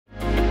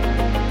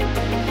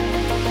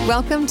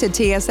Welcome to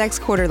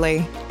TSX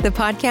Quarterly, the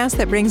podcast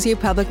that brings you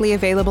publicly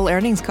available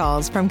earnings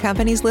calls from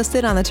companies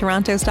listed on the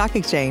Toronto Stock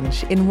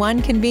Exchange in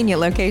one convenient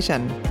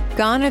location.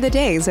 Gone are the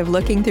days of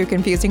looking through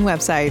confusing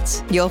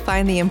websites. You'll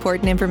find the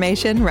important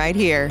information right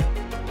here.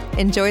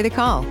 Enjoy the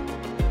call.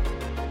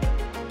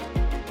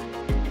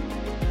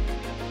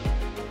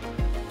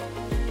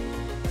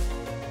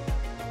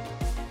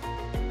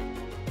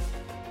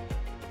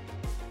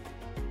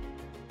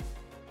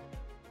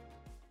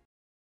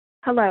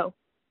 Hello,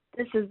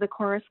 this is the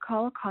Chorus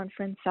Call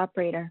conference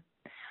operator.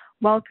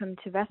 Welcome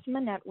to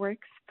Vecima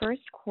Networks'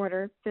 first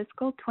quarter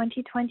fiscal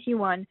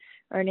 2021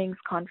 earnings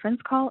conference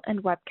call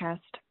and webcast.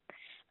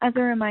 As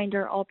a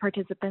reminder, all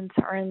participants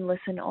are in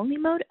listen-only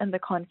mode and the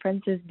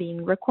conference is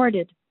being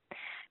recorded.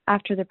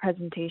 After the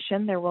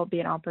presentation, there will be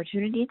an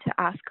opportunity to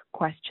ask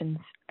questions.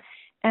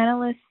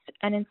 Analysts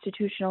and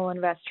institutional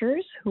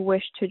investors who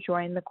wish to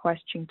join the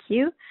question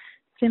queue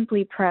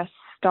simply press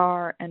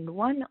star and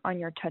 1 on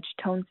your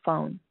touch-tone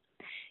phone.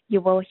 You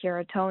will hear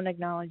a tone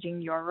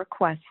acknowledging your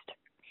request.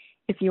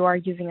 If you are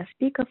using a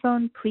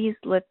speakerphone, please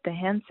lift the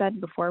handset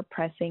before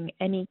pressing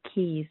any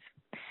keys.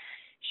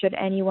 Should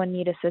anyone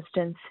need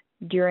assistance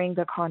during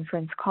the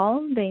conference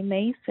call, they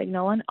may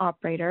signal an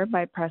operator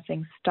by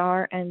pressing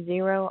star and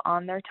 0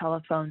 on their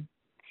telephone.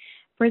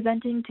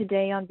 Presenting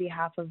today on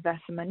behalf of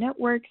Vecima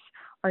Networks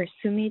are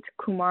Sumit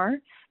Kumar,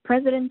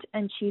 President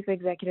and Chief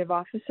Executive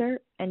Officer,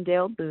 and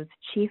Dale Booth,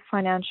 Chief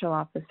Financial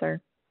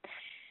Officer.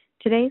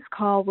 Today's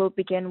call will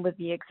begin with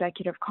the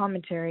executive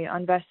commentary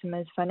on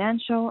Vecima's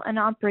financial and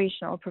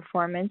operational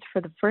performance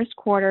for the first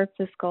quarter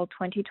fiscal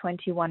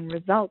 2021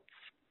 results.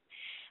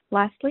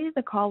 Lastly,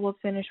 the call will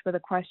finish with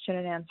a question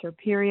and answer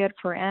period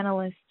for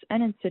analysts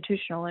and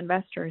institutional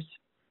investors.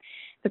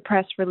 The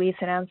press release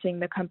announcing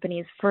the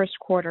company's first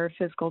quarter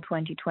fiscal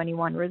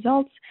 2021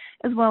 results,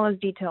 as well as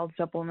detailed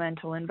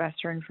supplemental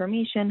investor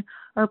information,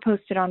 are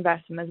posted on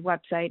Vecima's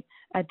website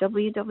at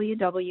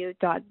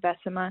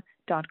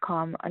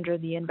www.vecima.com under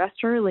the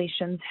Investor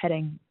Relations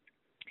heading.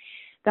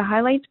 The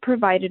highlights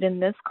provided in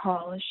this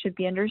call should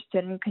be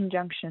understood in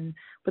conjunction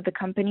with the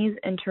company's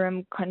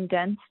interim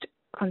condensed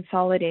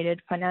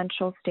consolidated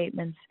financial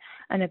statements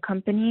and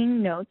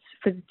accompanying notes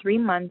for the 3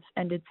 months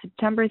ended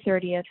September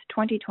 30th,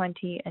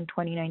 2020 and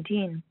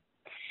 2019.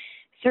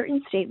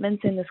 Certain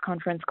statements in this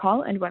conference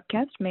call and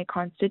webcast may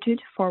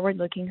constitute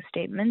forward-looking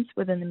statements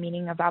within the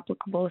meaning of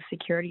applicable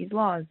securities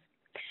laws.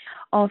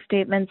 All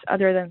statements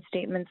other than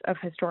statements of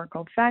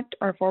historical fact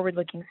are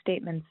forward-looking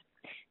statements.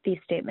 These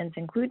statements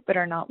include, but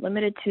are not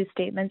limited to,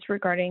 statements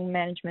regarding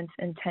management's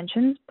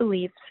intentions,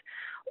 beliefs,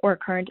 or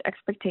current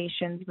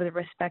expectations with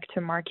respect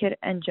to market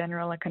and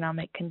general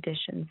economic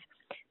conditions,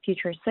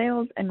 future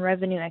sales and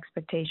revenue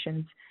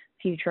expectations,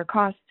 future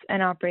costs,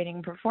 and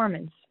operating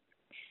performance.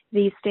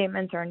 These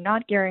statements are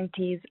not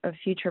guarantees of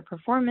future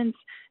performance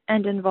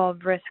and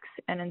involve risks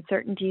and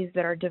uncertainties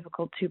that are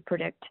difficult to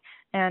predict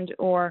and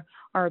or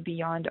are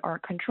beyond our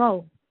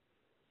control.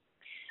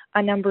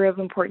 A number of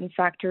important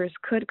factors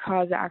could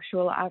cause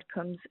actual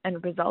outcomes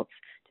and results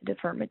to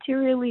differ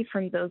materially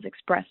from those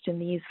expressed in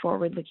these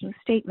forward-looking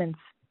statements.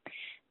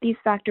 These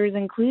factors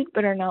include,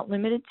 but are not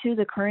limited to,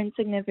 the current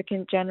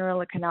significant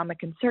general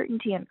economic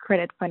uncertainty and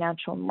credit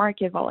financial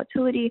market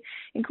volatility,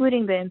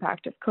 including the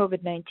impact of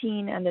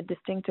COVID-19 and the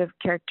distinctive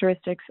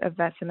characteristics of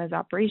Vecima's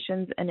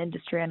operations and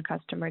industry and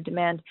customer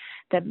demand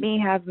that may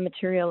have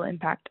material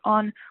impact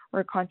on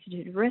or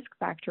constitute risk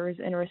factors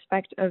in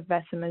respect of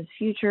Vecima's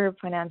future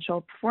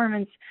financial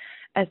performance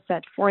as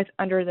set forth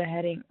under the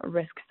heading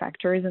Risk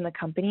Factors in the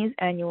company's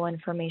annual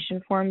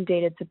information form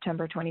dated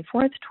September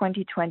 24th,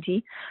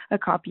 2020, a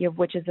copy of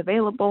which is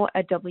available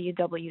at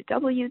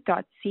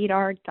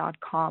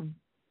www.sedar.com.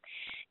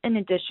 In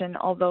addition,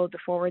 although the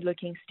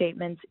forward-looking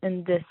statements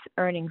in this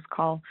earnings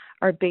call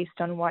are based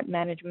on what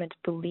management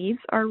believes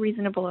are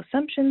reasonable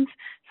assumptions,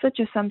 such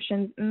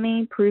assumptions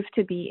may prove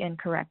to be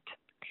incorrect.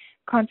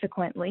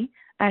 Consequently,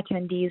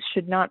 attendees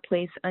should not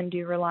place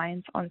undue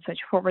reliance on such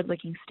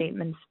forward-looking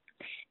statements.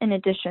 In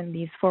addition,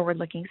 these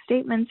forward-looking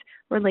statements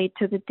relate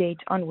to the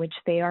date on which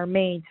they are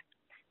made.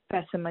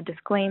 Vecima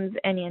disclaims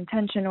any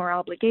intention or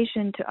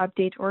obligation to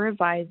update or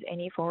revise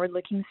any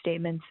forward-looking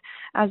statements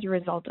as a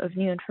result of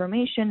new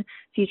information,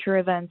 future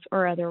events,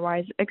 or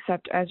otherwise,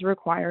 except as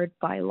required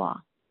by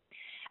law.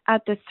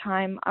 At this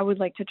time, I would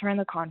like to turn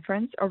the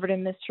conference over to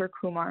Mr.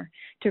 Kumar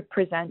to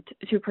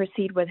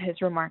proceed with his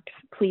remarks.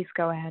 Please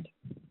go ahead.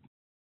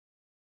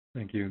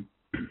 Thank you.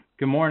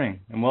 Good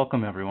morning and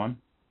welcome, everyone.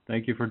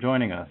 Thank you for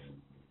joining us.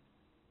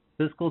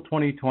 Fiscal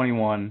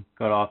 2021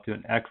 got off to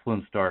an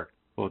excellent start,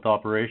 both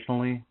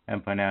operationally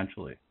and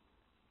financially.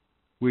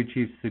 We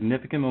achieved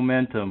significant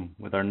momentum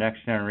with our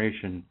next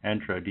generation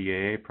Entra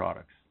DAA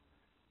products.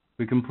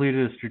 We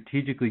completed a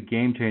strategically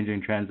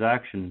game-changing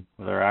transaction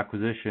with our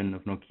acquisition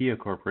of Nokia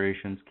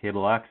Corporation's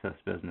cable access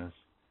business,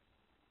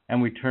 and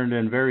we turned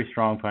in very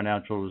strong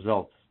financial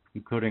results,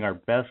 including our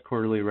best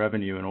quarterly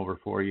revenue in over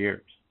 4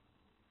 years.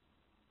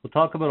 We'll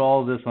talk about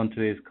all of this on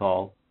today's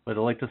call, but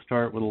I'd like to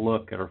start with a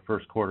look at our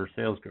first quarter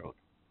sales growth.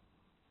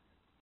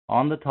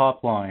 On the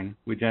top line,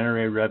 we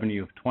generated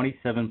revenue of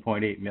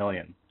 $27.8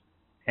 million,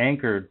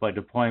 anchored by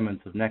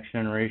deployments of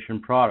next-generation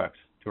products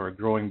to our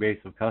growing base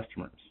of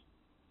customers.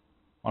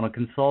 On a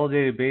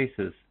consolidated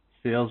basis,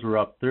 sales were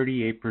up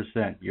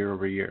 38% year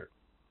over year.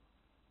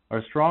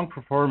 Our strong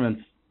performance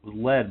was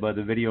led by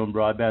the Video and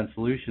Broadband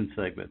Solutions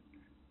segment,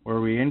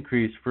 where we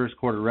increased first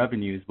quarter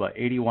revenues by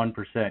 81%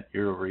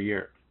 year over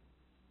year.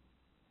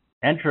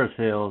 Entra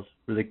sales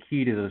were the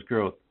key to this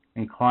growth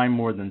and climbed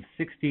more than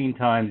 16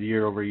 times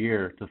year over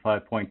year to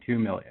 $5.2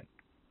 million.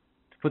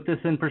 To put this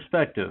in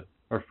perspective,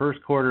 our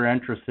first quarter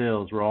Entra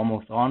sales were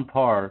almost on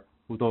par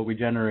with what we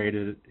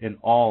generated in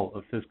all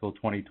of fiscal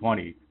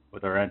 2020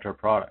 with our Entra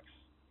products.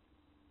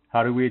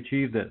 How did we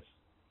achieve this?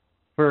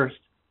 First,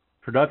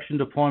 production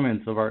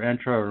deployments of our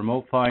Entra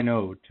Remote PHY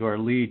node to our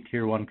lead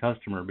Tier 1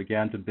 customer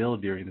began to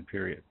build during the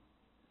period.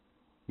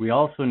 We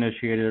also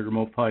initiated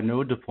Remote PHY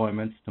node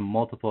deployments to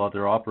multiple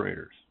other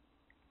operators.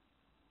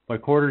 By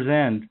quarter's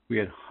end, we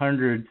had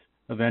hundreds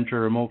of Entra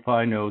Remote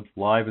PHY nodes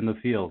live in the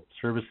field,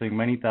 servicing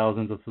many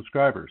thousands of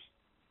subscribers.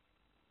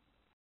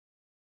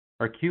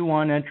 Our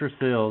Q1 Entra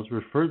sales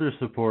were further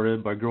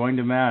supported by growing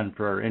demand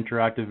for our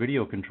interactive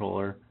video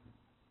controller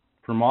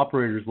from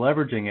operators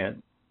leveraging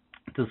it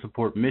to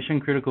support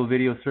mission-critical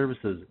video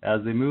services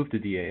as they move to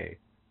DAA.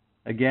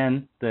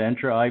 Again, the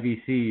Entra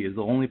IVC is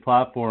the only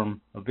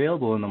platform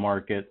available in the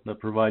market that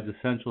provides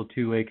essential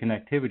two-way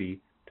connectivity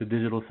to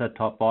digital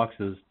set-top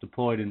boxes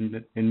deployed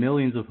in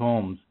millions of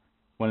homes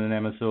when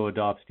an MSO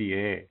adopts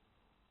DAA.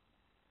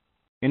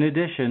 In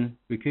addition,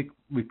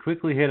 we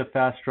quickly hit a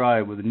fast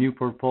stride with a new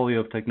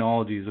portfolio of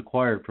technologies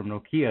acquired from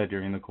Nokia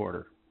during the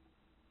quarter.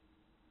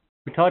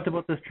 We talked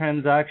about this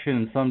transaction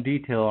in some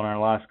detail on our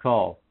last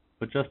call,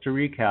 but just to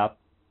recap,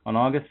 on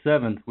August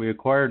 7th, we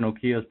acquired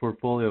Nokia's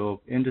portfolio of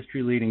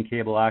industry-leading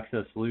cable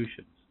access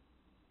solutions.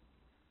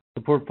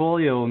 The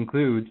portfolio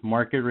includes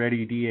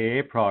market-ready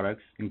DAA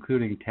products,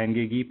 including 10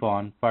 gig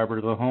EPON,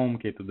 fiber-to-the-home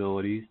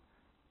capabilities,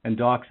 and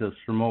DOCSIS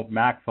remote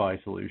MAC-PHY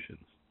solutions.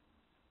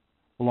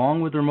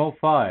 Along with Remote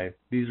PHY,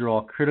 these are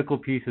all critical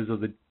pieces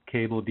of the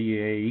cable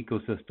DAA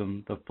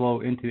ecosystem that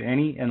flow into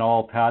any and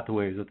all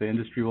pathways that the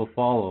industry will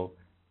follow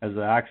as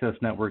the access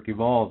network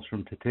evolves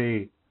from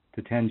today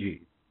to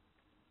 10G.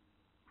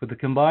 With the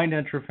combined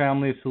Entra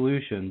family of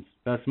solutions,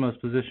 Vecima is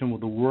positioned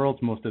with the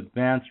world's most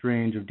advanced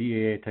range of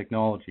DAA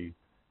technology,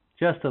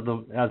 just as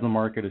the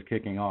market is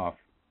kicking off.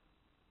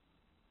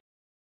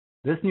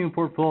 This new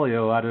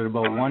portfolio added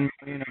about $1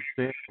 million of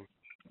sales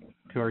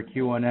to our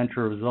Q1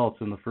 Entra results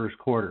in the first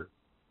quarter.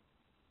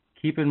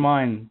 Keep in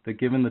mind that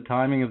given the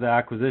timing of the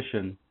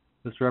acquisition,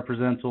 this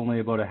represents only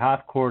about a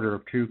half quarter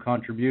of true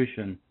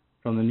contribution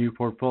from the new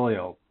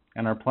portfolio,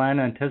 and our plan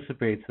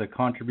anticipates that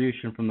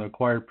contribution from the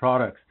acquired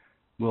products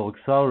will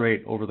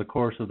accelerate over the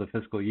course of the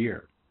fiscal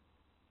year.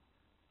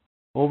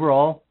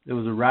 Overall, it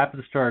was a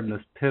rapid start in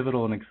this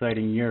pivotal and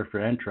exciting year for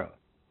Entra.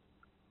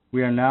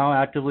 We are now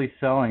actively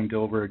selling to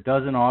over a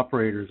dozen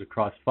operators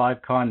across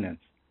 5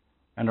 continents,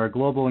 and our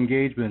global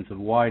engagements have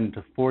widened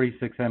to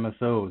 46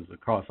 MSOs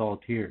across all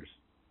tiers.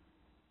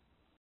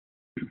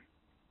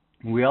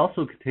 We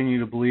also continue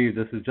to believe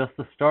this is just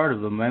the start of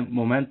the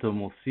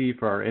momentum we'll see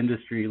for our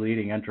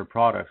industry-leading Entra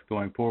products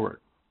going forward.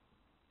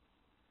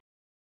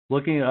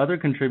 Looking at other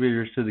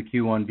contributors to the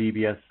Q1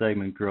 VBS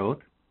segment growth,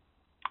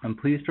 I'm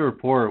pleased to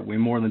report we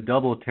more than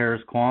doubled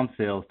Terrace QAM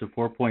sales to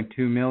 $4.2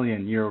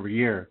 million year over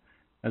year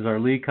as our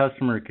lead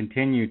customer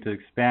continued to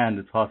expand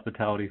its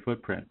hospitality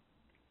footprint.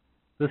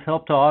 This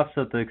helped to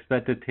offset the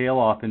expected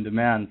tail-off in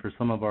demand for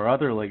some of our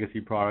other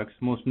legacy products,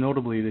 most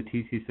notably the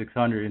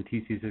TC600 and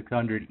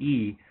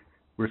TC600E,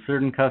 where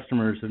certain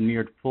customers have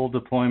neared full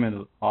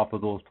deployment off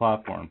of those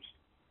platforms.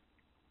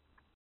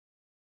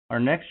 Our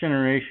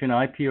next-generation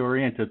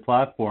IP-oriented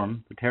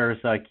platform, the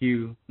Terrace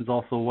IQ, is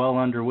also well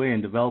underway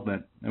in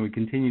development, and we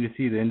continue to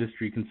see the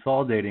industry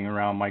consolidating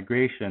around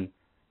migration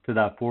to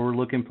that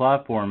forward-looking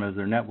platform as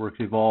their networks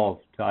evolve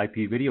to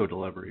IP video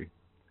delivery.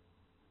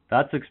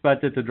 That's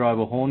expected to drive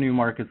a whole new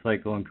market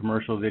cycle in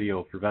commercial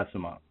video for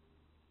Vecima.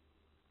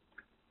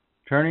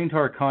 Turning to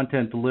our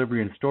content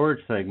delivery and storage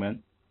segment,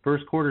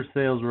 first quarter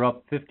sales were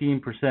up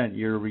 15%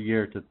 year over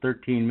year to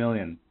 $13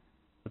 million.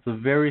 That's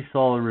a very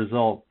solid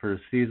result for a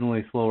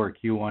seasonally slower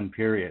Q1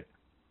 period.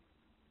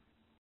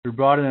 We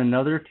brought in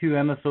another 2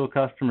 MSO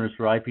customers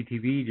for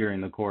IPTV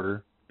during the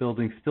quarter,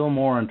 building still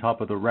more on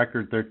top of the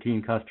record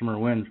 13 customer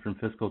wins from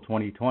fiscal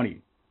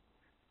 2020.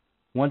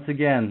 Once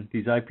again,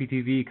 these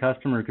IPTV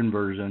customer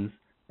conversions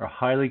are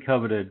highly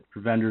coveted for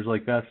vendors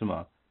like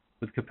Vecima,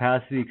 with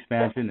capacity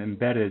expansion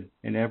embedded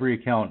in every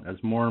account as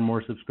more and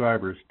more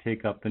subscribers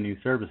take up the new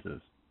services.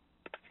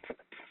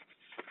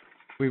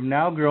 We've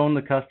now grown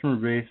the customer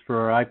base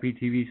for our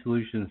IPTV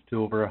solutions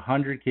to over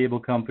 100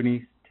 cable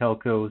companies,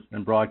 telcos,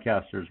 and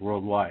broadcasters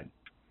worldwide.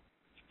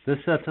 This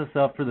sets us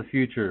up for the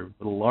future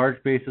with a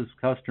large base of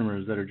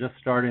customers that are just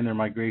starting their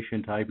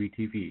migration to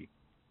IPTV.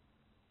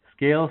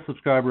 Scale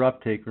subscriber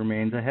uptake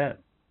remains ahead.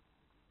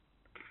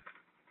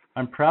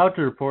 I'm proud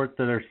to report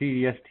that our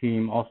CDS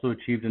team also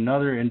achieved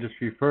another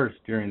industry first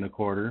during the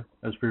quarter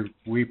as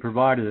we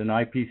provided an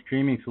IP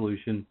streaming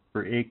solution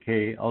for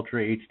 8K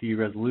Ultra HD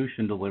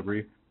resolution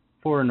delivery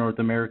for a North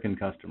American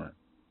customer.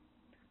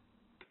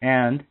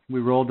 And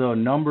we rolled out a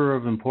number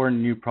of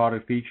important new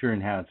product feature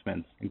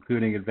enhancements,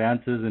 including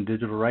advances in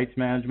digital rights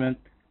management,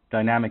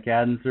 dynamic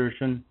ad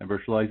insertion, and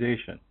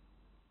virtualization.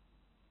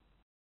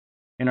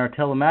 In our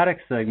telematics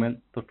segment,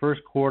 the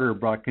first quarter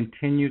brought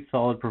continued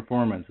solid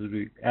performance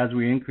as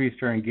we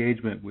increased our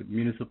engagement with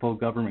municipal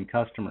government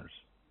customers.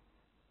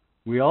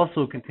 We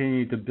also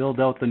continued to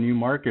build out the new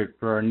market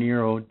for our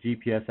Nero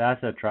GPS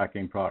asset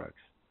tracking products.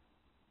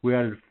 We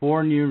added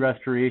 4 new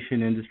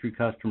restoration industry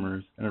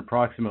customers and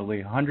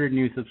approximately 100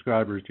 new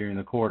subscribers during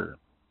the quarter.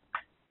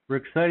 We're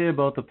excited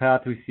about the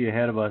path we see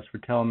ahead of us for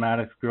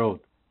telematics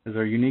growth as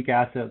our unique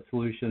asset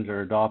solutions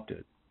are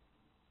adopted.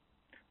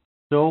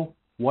 So,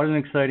 what an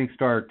exciting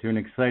start to an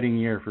exciting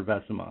year for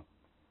Vecima,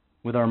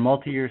 with our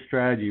multi-year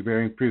strategy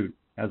bearing fruit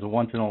as a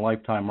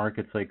once-in-a-lifetime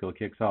market cycle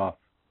kicks off.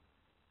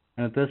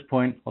 And at this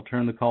point, I'll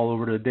turn the call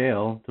over to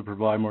Dale to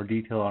provide more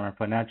detail on our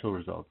financial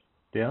results.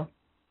 Dale?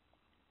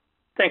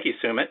 Thank you,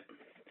 Sumit.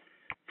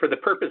 For the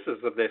purposes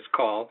of this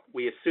call,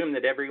 we assume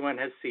that everyone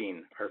has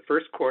seen our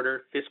first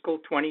quarter fiscal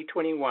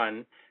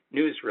 2021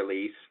 news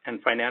release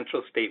and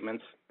financial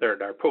statements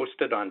that are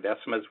posted on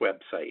Vecima's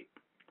website.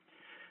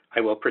 I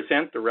will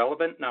present the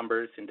relevant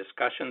numbers in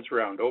discussions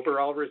around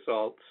overall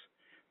results,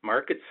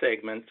 market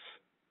segments,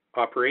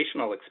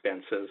 operational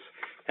expenses,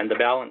 and the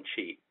balance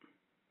sheet.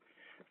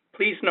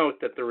 Please note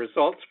that the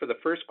results for the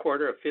first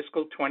quarter of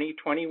fiscal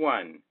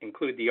 2021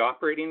 include the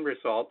operating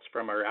results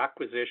from our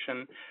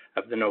acquisition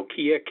of the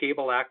Nokia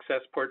cable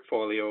access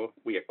portfolio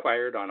we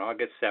acquired on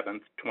August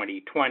 7,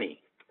 2020.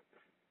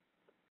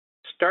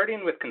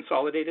 Starting with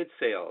consolidated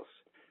sales,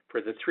 for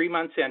the 3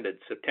 months ended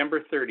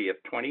September 30,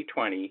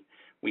 2020,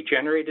 we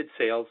generated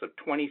sales of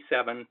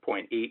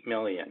 $27.8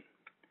 million.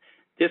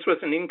 This was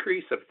an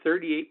increase of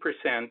 38%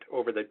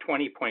 over the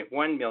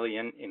 $20.1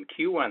 million in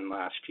Q1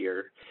 last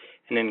year,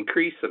 and an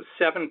increase of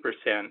 7%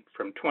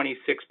 from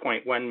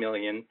 $26.1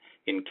 million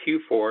in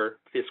Q4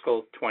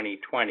 fiscal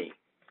 2020.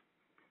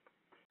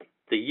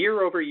 The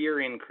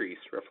year-over-year increase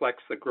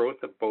reflects the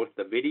growth of both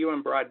the Video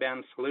and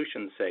Broadband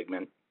Solutions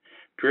segment,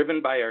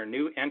 driven by our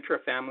new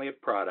Entra family of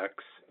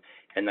products,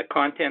 and the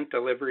Content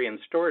Delivery and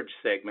Storage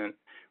segment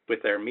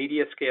with our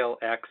MediaScale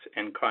X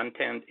and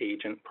Content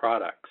Agent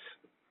products.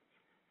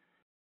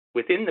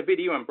 Within the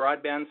Video and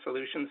Broadband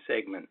Solutions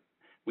segment,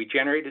 we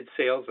generated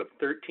sales of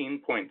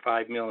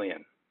 $13.5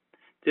 million.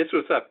 This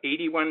was up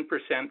 81%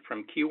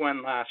 from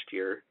Q1 last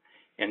year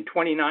and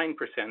 29%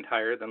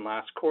 higher than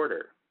last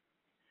quarter.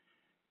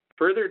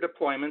 Further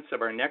deployments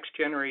of our next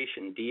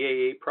generation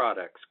DAA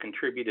products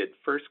contributed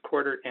first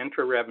quarter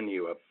Entra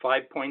revenue of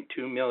 $5.2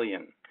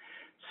 million,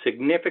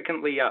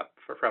 significantly up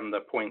from the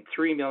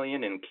 $0.3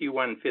 million in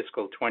Q1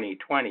 fiscal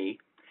 2020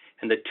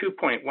 and the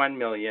 $2.1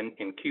 million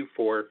in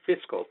Q4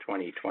 fiscal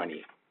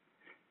 2020.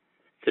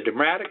 The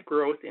dramatic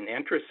growth in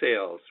Entra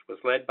sales was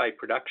led by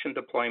production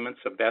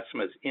deployments of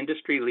Vecima's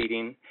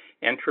industry-leading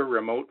Entra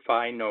Remote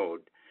PHY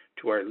node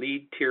to our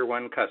lead Tier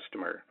 1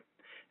 customer,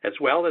 as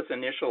well as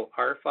initial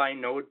RPHY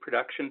node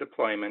production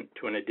deployment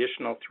to an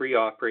additional 3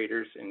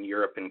 operators in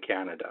Europe and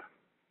Canada.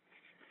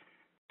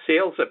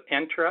 Sales of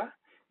Entra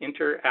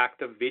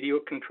Interactive Video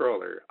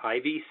Controller,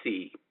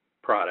 IVC,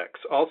 products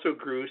also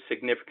grew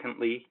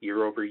significantly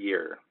year over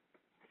year.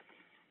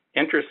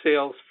 Entra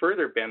sales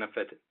further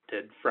benefited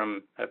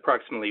from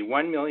approximately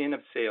 $1 million of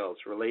sales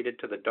related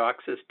to the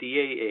DOCSIS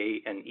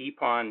DAA and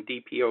EPON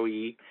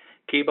DPoE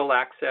cable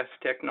access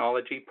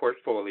technology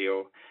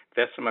portfolio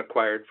Vecima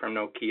acquired from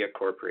Nokia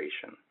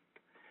Corporation.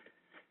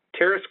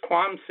 Terrace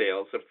QAM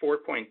sales of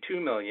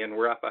 $4.2 million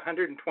were up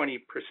 120%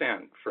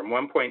 from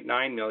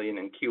 $1.9 million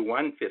in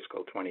Q1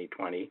 fiscal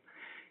 2020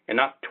 and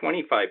up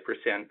 25%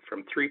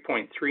 from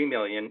 $3.3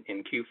 million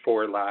in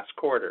Q4 last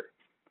quarter.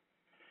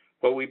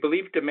 While we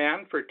believe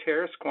demand for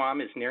Terrace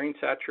QAM is nearing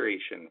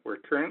saturation, we're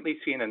currently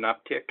seeing an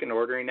uptick in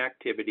ordering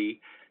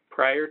activity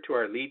prior to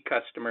our lead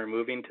customer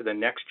moving to the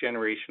next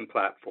generation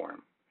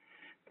platform.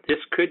 This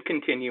could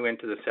continue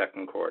into the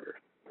second quarter.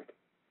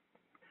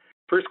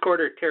 First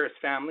quarter Terrace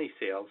family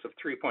sales of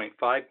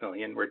 $3.5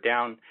 million were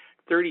down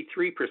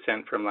 33%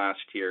 from last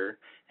year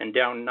and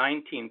down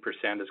 19%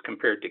 as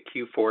compared to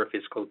Q4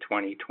 fiscal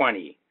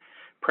 2020,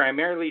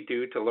 primarily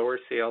due to lower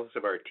sales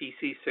of our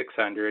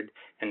TC600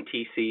 and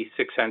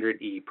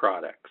TC600E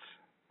products.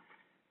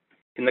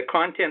 In the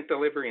Content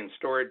Delivery and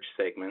Storage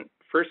segment,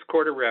 first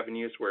quarter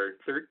revenues were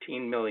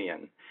 $13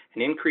 million,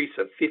 an increase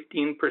of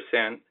 15%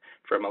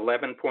 from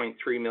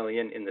 $11.3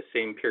 million in the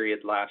same period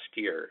last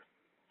year.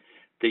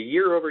 The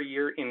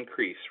year-over-year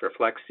increase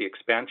reflects the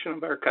expansion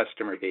of our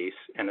customer base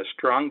and a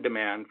strong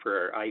demand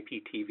for our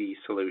IPTV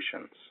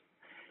solutions.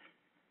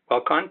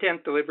 While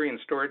Content Delivery and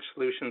Storage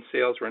Solutions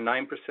sales were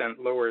 9%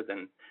 lower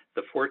than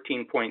the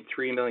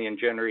 $14.3 million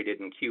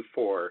generated in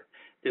Q4,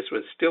 this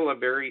was still a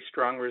very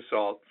strong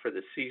result for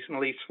the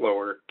seasonally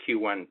slower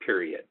Q1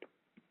 period.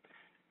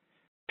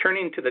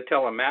 Turning to the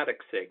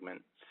Telematics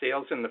segment,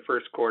 sales in the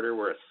first quarter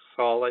were a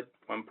solid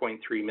 $1.3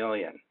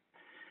 million.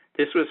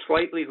 This was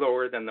slightly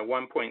lower than the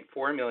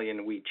 $1.4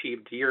 million we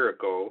achieved a year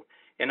ago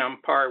and on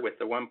par with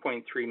the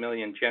 $1.3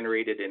 million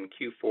generated in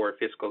Q4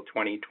 fiscal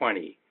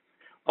 2020,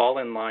 all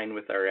in line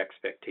with our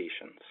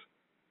expectations.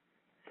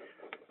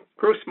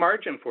 Gross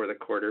margin for the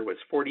quarter was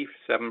 47%,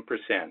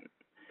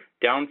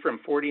 down from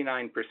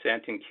 49%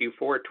 in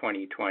Q4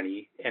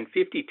 2020 and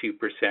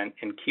 52%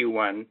 in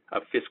Q1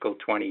 of fiscal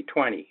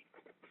 2020.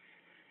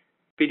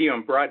 Video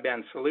and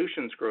Broadband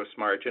Solutions gross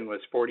margin was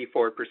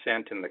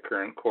 44% in the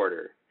current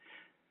quarter.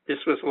 This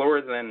was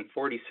lower than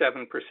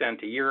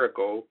 47% a year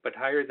ago, but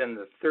higher than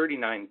the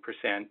 39%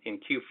 in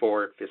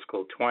Q4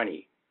 fiscal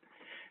 20.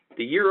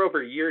 The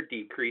year-over-year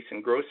decrease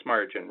in gross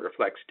margin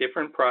reflects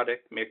different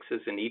product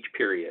mixes in each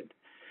period,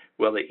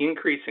 while the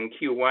increase in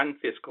Q1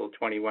 fiscal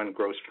 21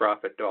 gross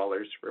profit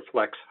dollars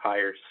reflects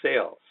higher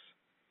sales.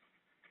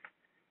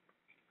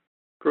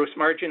 Gross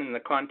margin in the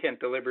Content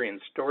Delivery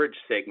and Storage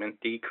segment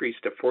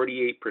decreased to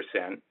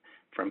 48%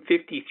 from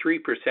 53%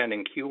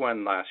 in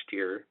Q1 last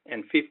year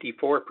and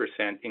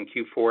 54% in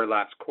Q4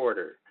 last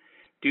quarter,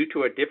 due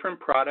to a different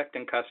product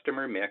and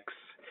customer mix,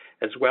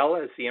 as well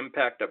as the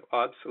impact of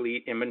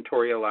obsolete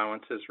inventory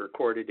allowances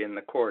recorded in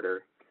the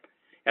quarter,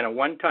 and a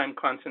one-time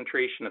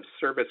concentration of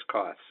service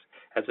costs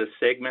as a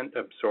segment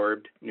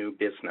absorbed new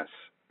business.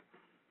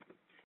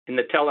 In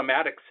the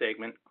Telematics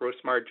segment, gross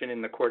margin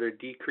in the quarter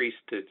decreased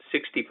to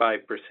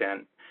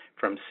 65%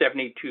 from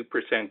 72%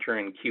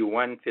 during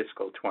Q1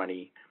 fiscal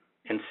 20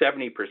 and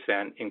 70%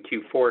 in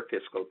Q4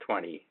 fiscal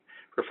 20,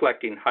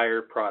 reflecting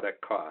higher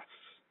product costs.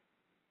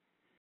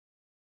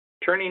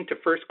 Turning to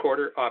first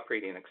quarter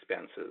operating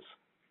expenses.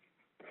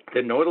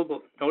 The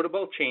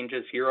notable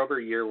changes year over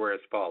year were as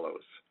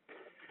follows.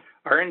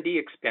 R&D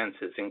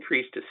expenses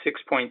increased to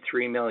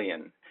 $6.3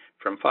 million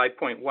from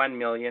 $5.1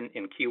 million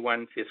in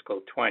Q1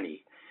 fiscal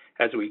 20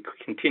 as we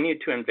continued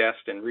to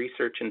invest in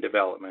research and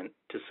development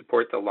to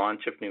support the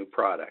launch of new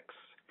products.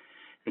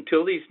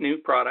 Until these new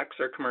products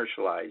are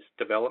commercialized,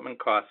 development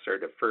costs are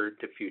deferred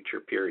to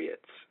future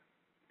periods.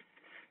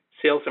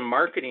 Sales and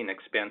marketing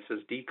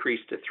expenses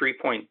decreased to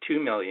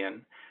 $3.2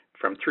 million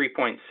from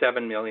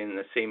 $3.7 million in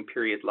the same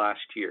period last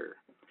year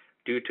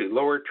due to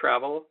lower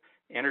travel,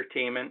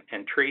 entertainment,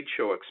 and trade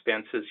show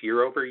expenses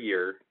year over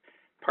year,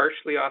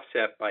 partially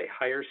offset by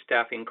higher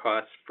staffing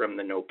costs from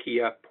the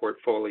Nokia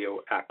portfolio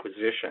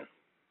acquisition.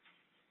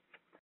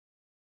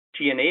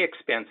 G&A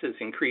expenses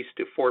increased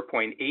to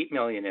 $4.8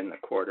 million in the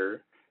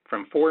quarter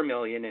from $4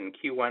 million in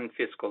Q1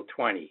 fiscal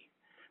 20,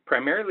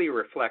 primarily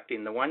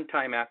reflecting the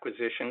one-time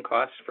acquisition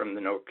costs from the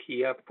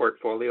Nokia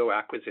portfolio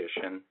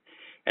acquisition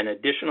and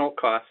additional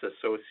costs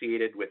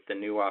associated with the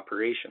new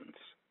operations.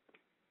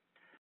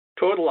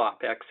 Total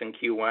OPEX in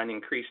Q1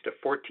 increased to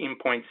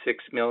 $14.6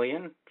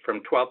 million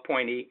from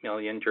 $12.8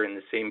 million during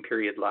the same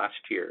period last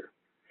year.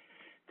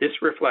 This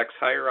reflects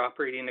higher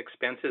operating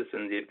expenses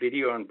in the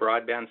Video and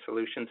Broadband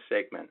Solutions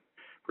segment,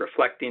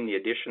 reflecting the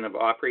addition of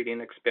operating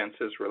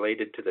expenses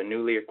related to the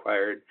newly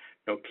acquired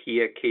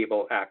Nokia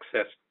cable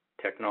access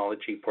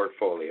technology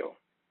portfolio.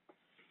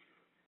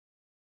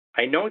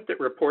 I note that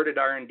reported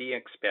R&D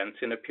expense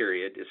in a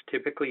period is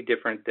typically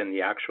different than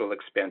the actual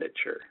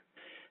expenditure.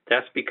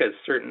 That's because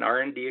certain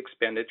R&D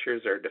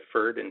expenditures are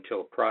deferred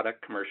until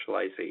product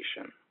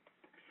commercialization.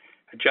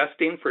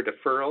 Adjusting for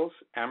deferrals,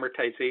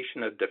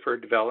 amortization of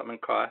deferred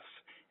development costs,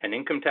 and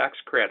income tax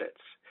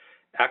credits,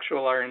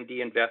 actual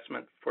R&D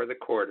investment for the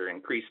quarter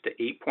increased to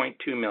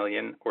 $8.2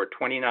 million or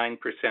 29%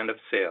 of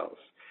sales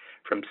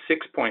from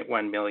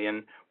 $6.1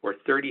 million or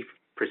 30%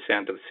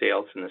 of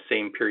sales in the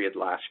same period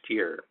last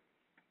year.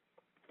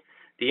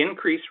 The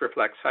increase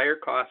reflects higher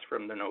costs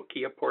from the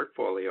Nokia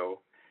portfolio,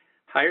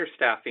 higher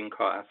staffing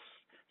costs,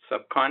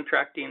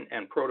 subcontracting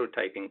and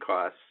prototyping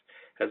costs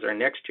as our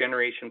next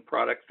generation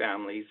product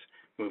families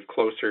move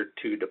closer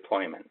to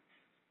deployment.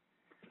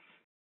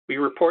 We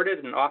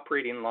reported an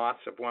operating loss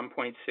of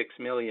 $1.6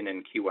 million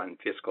in Q1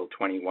 fiscal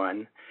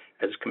 21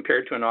 as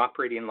compared to an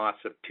operating loss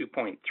of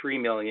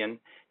 $2.3 million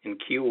in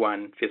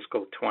Q1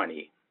 fiscal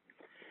 20.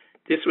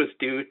 This was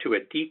due to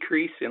a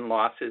decrease in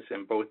losses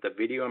in both the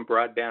Video and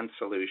Broadband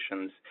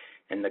Solutions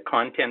and the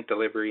Content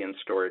Delivery and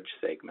Storage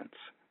segments.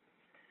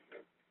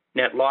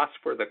 Net loss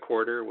for the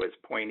quarter was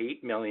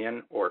 $0.8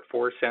 million or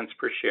 4 cents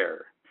per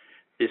share.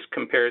 This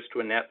compares to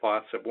a net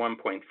loss of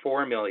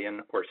 $1.4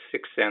 million or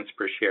 6 cents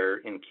per share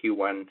in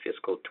Q1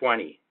 fiscal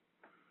 20.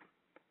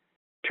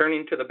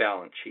 Turning to the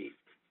balance sheet.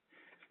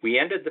 We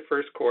ended the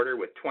first quarter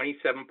with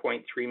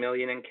 $27.3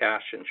 million in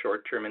cash and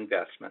short-term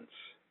investments.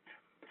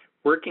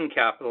 Working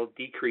capital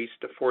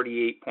decreased to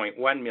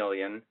 $48.1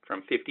 million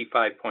from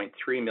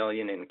 $55.3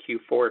 million in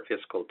Q4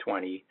 fiscal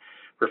 20,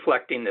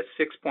 reflecting the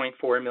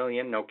 $6.4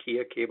 million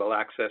Nokia cable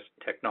access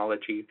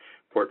technology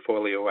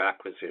portfolio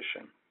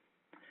acquisition.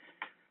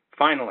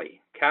 Finally,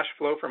 cash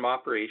flow from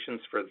operations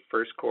for the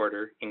first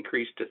quarter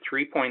increased to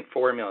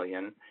 $3.4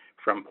 million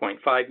from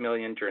 $0.5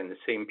 million during the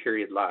same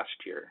period last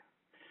year.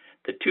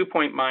 The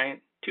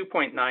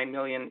 $2.9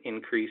 million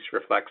increase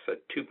reflects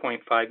a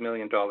 $2.5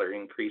 million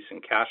increase in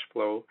cash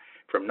flow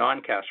from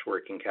non-cash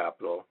working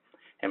capital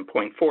and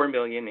 $0.4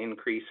 million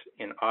increase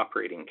in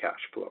operating cash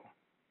flow.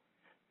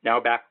 Now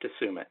back to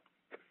Sumit.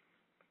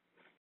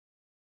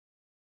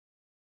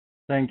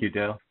 Thank you,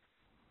 Dale.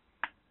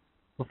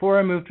 Before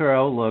I move to our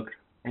outlook,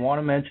 I want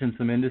to mention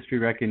some industry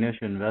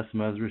recognition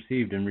Vecima has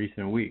received in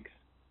recent weeks.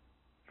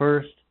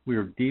 First, we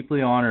are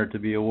deeply honored to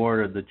be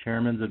awarded the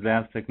Chairman's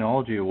Advanced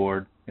Technology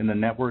Award in the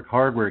Network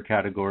Hardware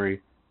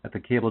category at the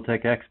Cable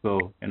Tech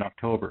Expo in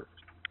October.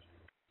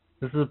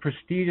 This is a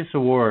prestigious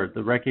award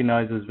that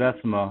recognizes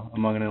Vecima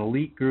among an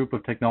elite group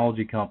of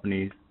technology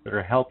companies that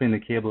are helping the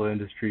cable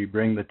industry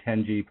bring the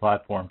 10G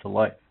platform to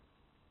life.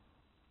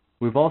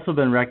 We've also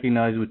been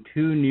recognized with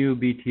 2 new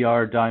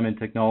BTR Diamond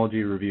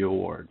Technology Review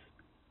Awards,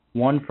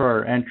 one for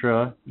our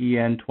Entra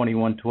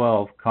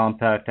EN2112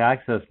 compact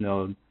access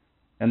node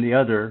and the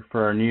other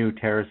for our new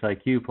Terrace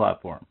IQ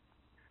platform.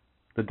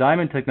 The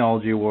Diamond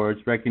Technology Awards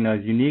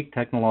recognize unique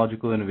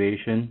technological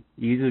innovation,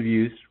 ease of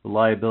use,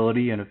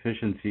 reliability, and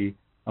efficiency,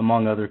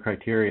 among other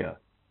criteria.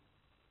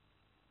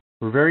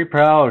 We're very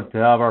proud to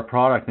have our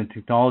product and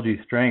technology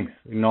strengths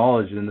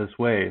acknowledged in this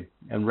way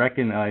and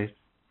recognized,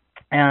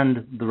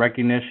 and the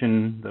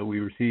recognition that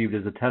we received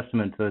is a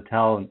testament to the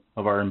talent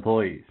of our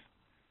employees.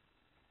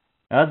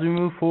 As we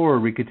move forward,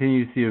 we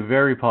continue to see a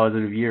very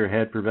positive year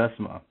ahead for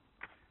Vecima.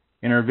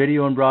 In our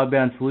Video and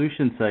Broadband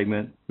Solutions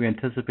segment, we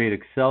anticipate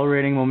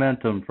accelerating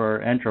momentum for our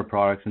Entra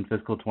products in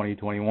fiscal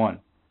 2021,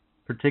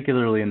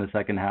 particularly in the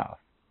second half.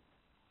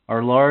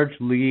 Our large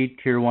lead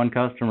Tier 1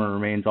 customer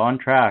remains on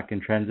track in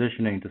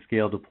transitioning to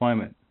scale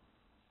deployment.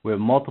 We have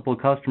multiple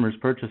customers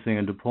purchasing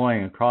and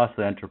deploying across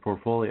the Entra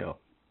portfolio.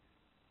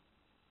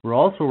 We're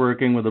also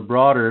working with a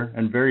broader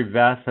and very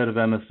vast set of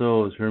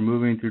MSOs who are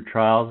moving through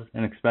trials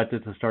and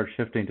expected to start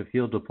shifting to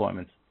field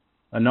deployments,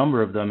 a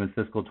number of them in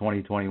fiscal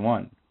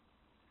 2021.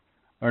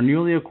 Our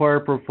newly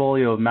acquired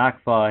portfolio of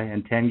MACPHY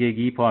and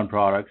 10G EPON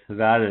products have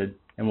added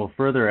and will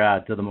further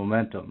add to the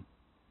momentum.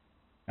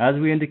 As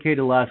we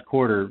indicated last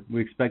quarter,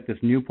 we expect this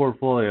new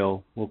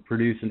portfolio will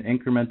produce an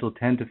incremental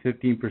 10 to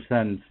 15%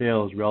 in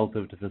sales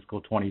relative to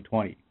fiscal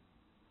 2020.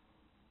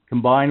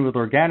 Combined with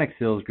organic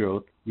sales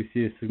growth, we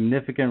see a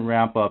significant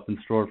ramp up in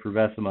store for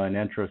Vecima and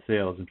Entra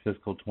sales in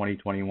fiscal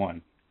 2021.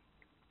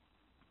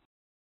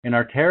 In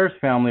our Terrace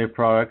family of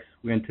products,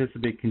 we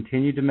anticipate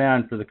continued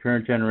demand for the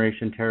current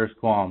generation Terrace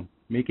QAM,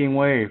 making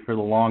way for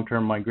the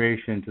long-term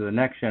migration to the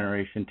next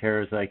generation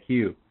Terrace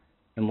IQ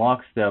in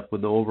lockstep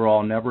with the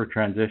overall network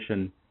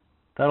transition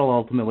that will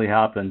ultimately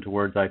happen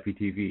towards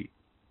IPTV.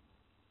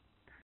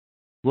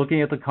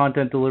 Looking at the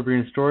content delivery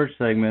and storage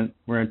segment,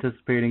 we're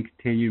anticipating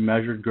continued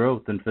measured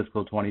growth in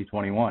fiscal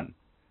 2021.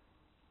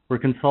 We're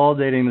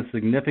consolidating the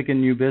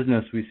significant new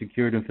business we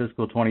secured in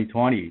fiscal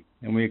 2020,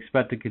 and we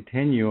expect to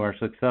continue our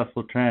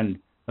successful trend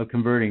of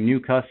converting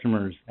new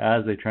customers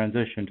as they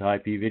transition to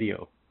IP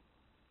video.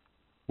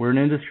 We're an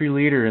industry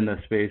leader in this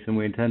space, and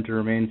we intend to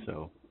remain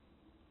so.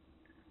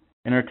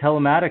 In our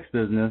telematics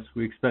business,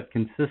 we expect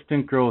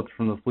consistent growth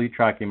from the fleet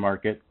tracking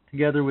market,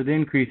 together with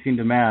increasing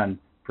demand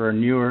for our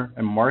newer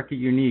and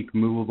market-unique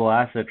movable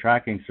asset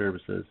tracking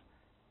services,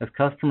 as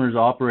customers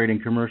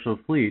operating commercial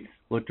fleets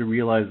look to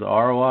realize the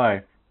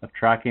ROI of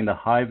tracking the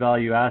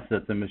high-value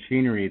assets and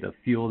machinery that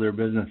fuel their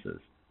businesses,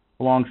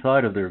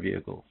 alongside of their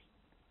vehicles.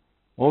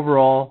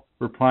 Overall,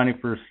 we're planning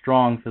for a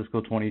strong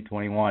fiscal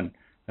 2021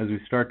 as we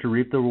start to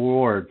reap the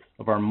rewards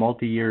of our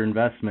multi-year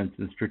investments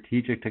in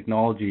strategic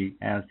technology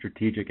and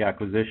strategic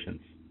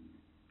acquisitions.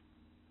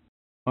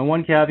 My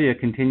one caveat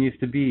continues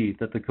to be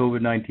that the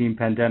COVID-19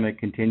 pandemic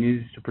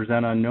continues to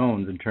present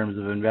unknowns in terms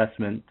of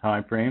investment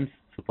timeframes,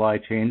 supply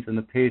chains, and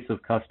the pace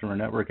of customer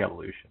network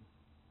evolution.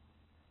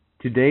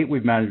 To date,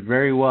 we've managed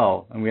very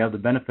well, and we have the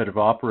benefit of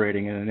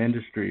operating in an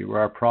industry where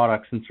our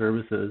products and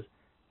services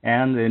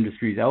and the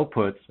industry's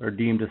outputs are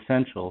deemed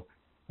essential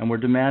and where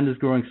demand is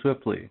growing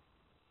swiftly.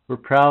 We're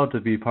proud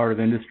to be part of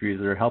industries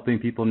that are helping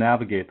people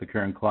navigate the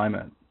current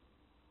climate.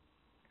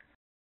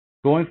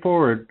 Going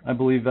forward, I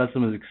believe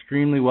Vecima is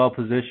extremely well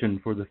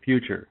positioned for the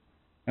future,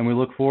 and we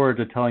look forward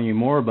to telling you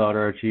more about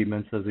our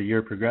achievements as the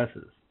year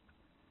progresses.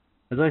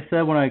 As I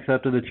said when I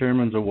accepted the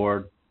Chairman's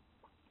Award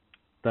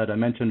that I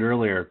mentioned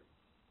earlier,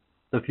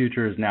 the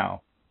future is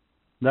now.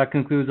 That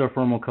concludes our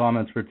formal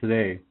comments for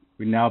today.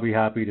 We'd now be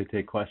happy to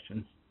take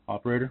questions.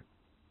 Operator?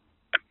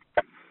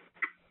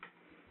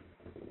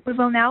 We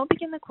will now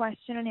begin the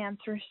question and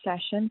answer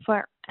session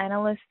for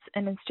analysts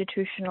and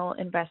institutional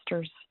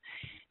investors.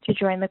 To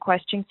join the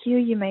question queue,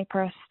 you may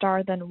press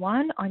star then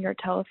 1 on your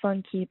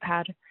telephone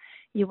keypad.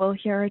 You will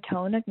hear a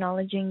tone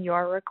acknowledging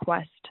your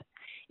request.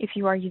 If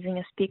you are using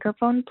a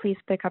speakerphone, please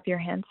pick up your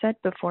handset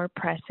before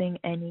pressing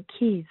any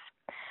keys.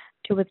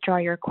 To withdraw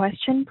your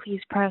question,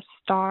 please press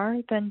star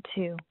then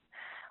 2.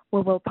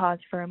 We will pause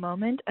for a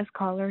moment as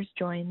callers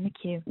join the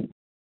queue.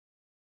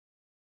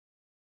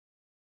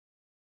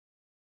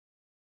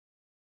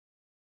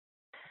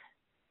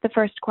 The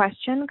first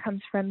question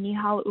comes from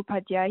Nihal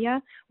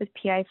Upadhyaya with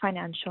PI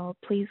Financial.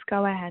 Please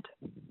go ahead.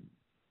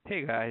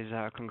 Hey guys,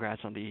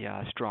 congrats on the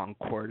strong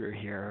quarter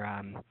here.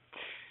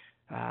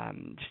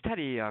 Just had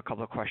a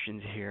couple of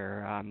questions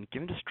here.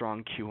 Given the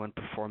strong Q1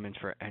 performance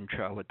for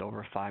Entra with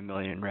over $5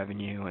 million in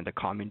revenue and the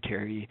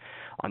commentary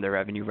on the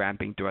revenue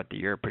ramping throughout the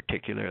year,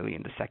 particularly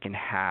in the second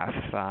half,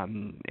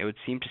 it would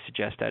seem to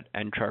suggest that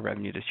Entra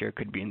revenue this year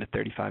could be in the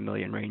 $35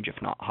 million range, if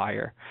not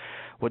higher.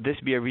 Would this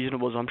be a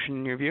reasonable assumption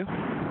in your view?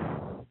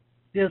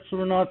 Yes,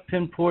 we're not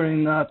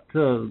pinpointing that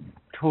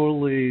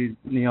totally,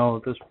 Neil,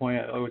 at this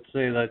point. I would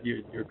say that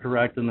you're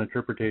correct in the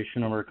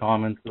interpretation of our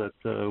comments that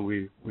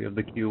we have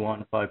the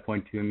Q1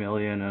 5.2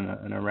 million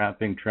and a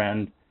ramping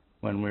trend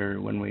when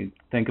we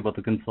think about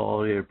the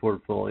consolidated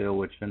portfolio,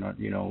 which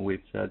we've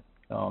said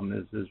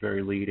is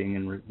very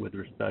leading with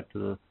respect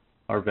to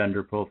our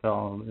vendor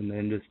profile in the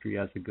industry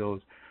as it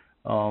goes.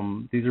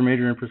 These are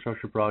major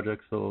infrastructure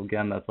projects, so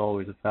again, that's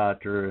always a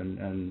factor,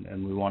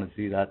 and we want to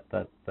see that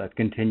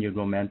continued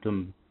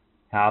momentum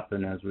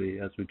happen as we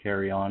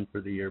carry on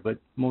for the year. But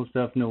most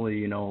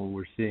definitely,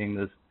 we're seeing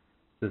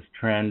this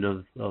trend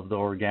of the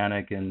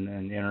organic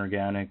and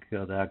inorganic,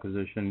 the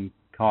acquisition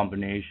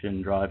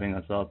combination driving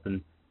us up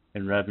in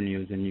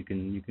revenues, and you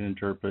can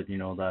interpret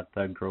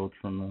that growth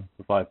from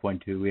the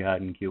 5.2 we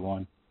had in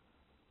Q1.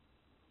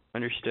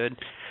 Understood.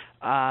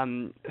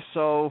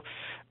 So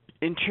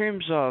in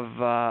terms of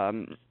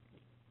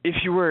if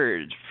you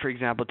were, for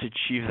example, to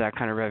achieve that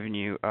kind of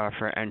revenue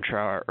for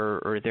Entra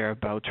or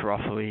thereabouts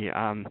roughly,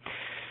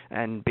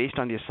 and based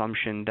on the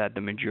assumption that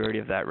the majority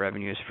of that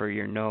revenue is for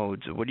your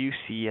nodes, what do you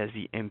see as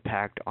the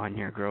impact on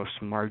your gross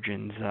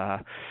margins?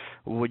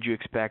 Would you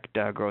expect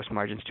gross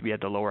margins to be at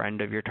the lower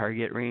end of your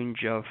target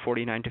range of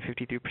 49 to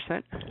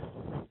 53%?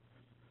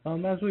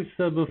 As we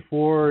said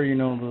before,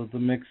 the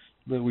mix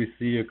that we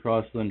see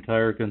across the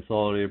entire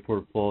consolidated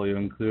portfolio,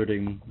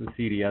 including the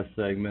CDS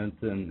segment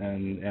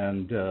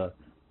and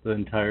the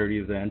entirety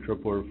of the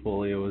Entra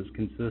portfolio, is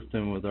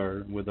consistent with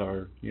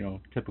our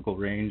typical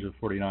range of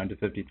 49 to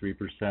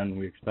 53%.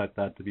 We expect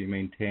that to be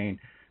maintained.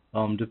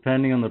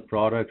 Depending on the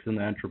products in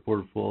the Entra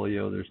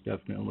portfolio, there's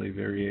definitely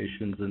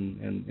variations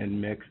in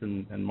mix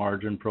and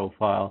margin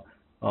profile,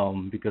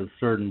 because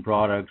certain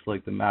products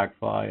like the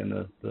MAC-PHY and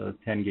the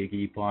 10 gig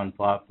EPON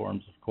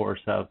platforms, of course,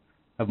 have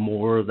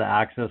more of the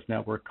access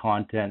network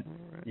content,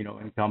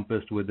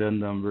 encompassed within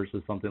them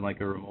versus something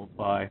like a remote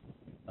PHY,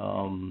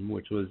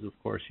 which was, of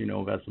course,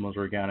 Vecima's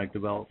organic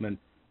development.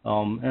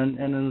 And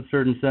in a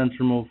certain sense,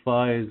 remote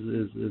PHY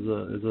is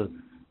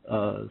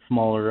a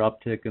smaller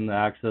uptick in the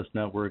access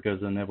network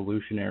as an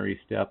evolutionary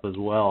step as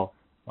well.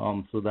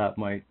 So that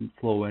might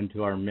flow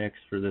into our mix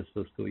for this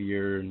fiscal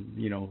year,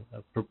 and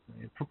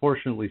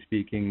proportionately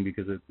speaking,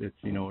 because it's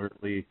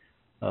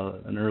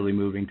an early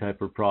moving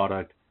type of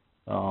product.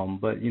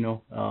 But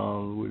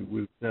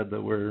we've said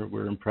that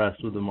we're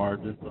impressed with the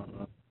margins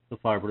on the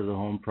fiber to the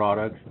home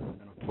products,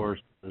 and of course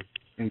the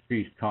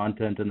increased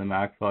content in the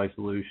MAC-PHY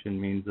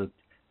solution means that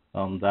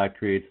that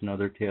creates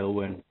another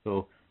tailwind.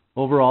 So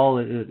overall,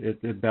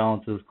 it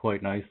balances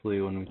quite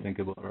nicely when we think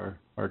about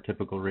our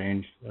typical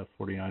range of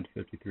 49 to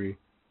 53.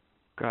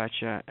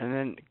 Gotcha. And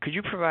then could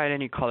you provide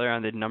any color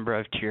on the number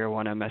of Tier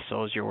 1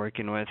 MSOs you're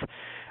working with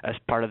as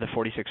part of the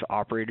 46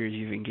 operators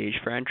you've engaged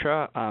for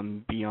Entra?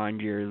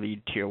 Beyond your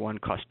lead Tier 1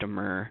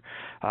 customer,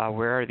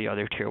 where are the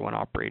other Tier 1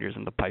 operators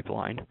in the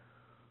pipeline?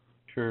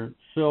 Sure.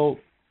 So,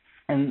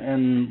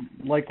 and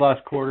like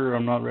last quarter,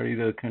 I'm not ready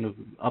to kind of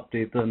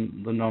update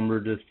the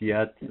number just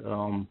yet.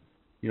 I'm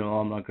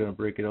not going to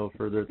break it out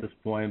further at this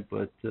point,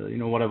 but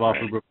what I've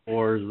offered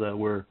before is that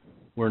we're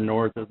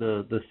north of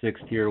the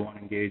 6 Tier 1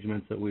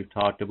 engagements that we've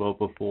talked about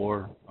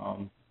before.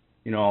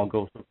 I'll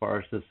go so far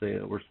as to say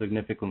that we're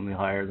significantly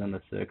higher than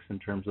the 6 in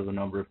terms of the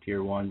number of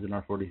Tier 1s in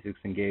our 46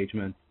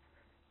 engagements.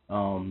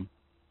 And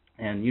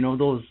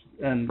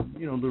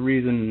the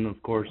reason,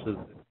 of course, is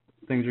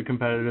things are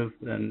competitive,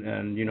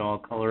 and I'll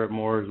color it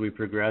more as we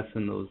progress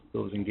in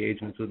those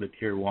engagements with the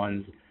Tier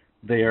 1s.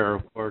 They are,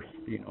 of course,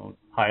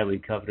 highly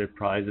coveted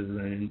prizes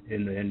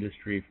in the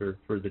industry for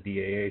the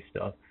DAA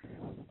stuff.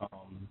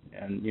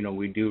 And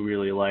we do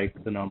really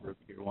like the number of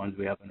Tier 1s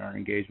we have in our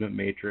engagement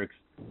matrix,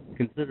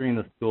 considering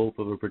the scope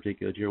of a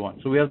particular Tier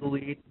 1. So we have the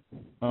lead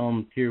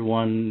Tier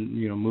 1,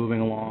 moving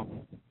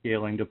along,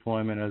 scaling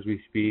deployment as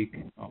we speak.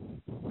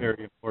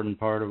 Very important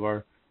part of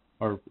our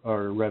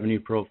revenue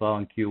profile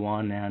in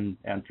Q1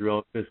 and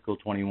throughout fiscal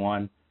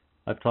 21.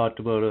 I've talked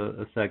about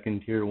a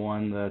second Tier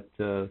 1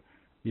 that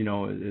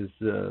is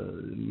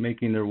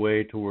making their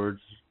way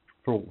towards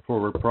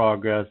forward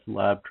progress,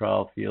 lab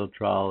trial, field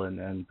trial,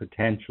 and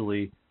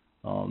potentially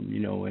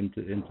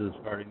into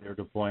starting their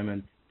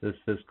deployment this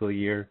fiscal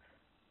year.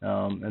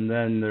 And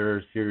then there are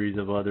a series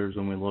of others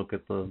when we look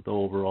at the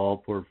overall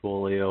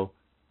portfolio,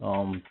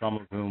 some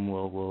of whom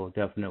will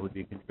definitely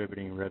be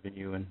contributing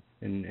revenue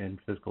in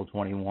fiscal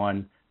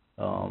 21,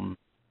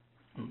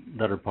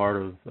 that are part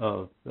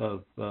of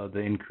the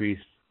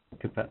increased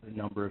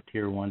number of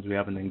Tier 1s we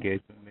have in the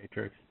engagement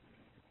matrix.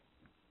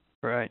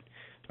 Right.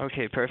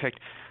 Okay, perfect.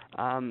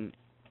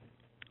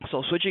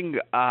 So switching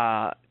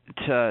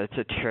to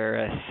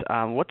Terrace,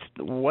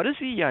 what is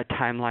the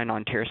timeline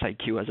on Terrace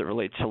IQ as it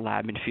relates to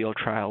lab and field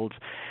trials?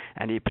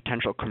 and a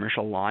potential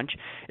commercial launch.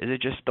 Is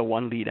it just the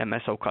one lead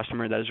MSO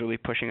customer that is really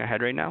pushing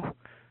ahead right now?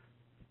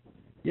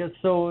 Yeah,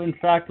 so in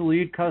fact, the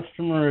lead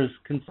customer has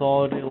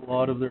consolidated a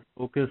lot of their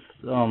focus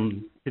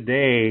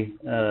today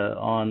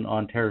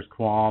on Terrace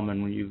Quam,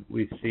 and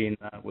we've seen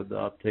that with the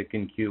uptick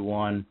in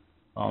Q1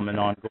 and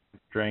ongoing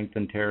strength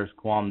in Terrace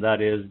Quam. That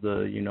is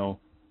the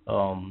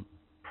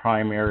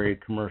primary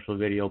commercial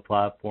video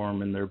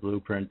platform in their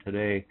blueprint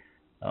today.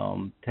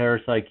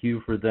 Terrace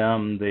IQ for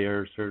them, they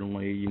are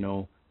certainly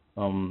the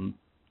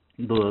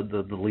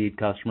lead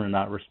customer in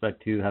that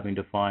respect too, having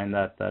defined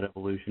that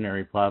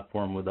evolutionary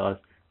platform with us.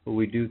 But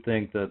we do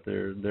think that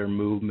their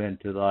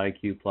movement to the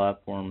IQ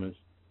platform is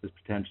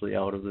potentially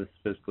out of this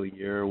fiscal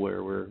year,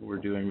 where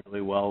we're doing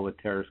really well with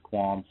Terrace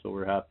Quam, so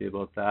we're happy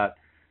about that.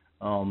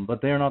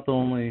 But they're not the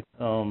only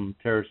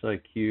Terrace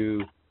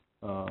IQ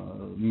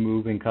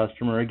moving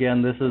customer.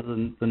 Again, this is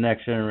the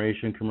next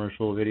generation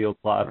commercial video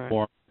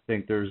platform. Right. I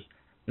think there's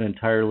an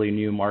entirely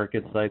new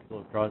market cycle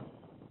across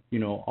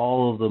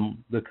all of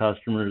the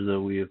customers that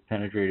we have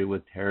penetrated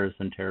with Terrace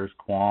and Terrace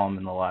Quam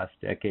in the last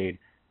decade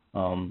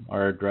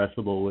are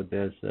addressable with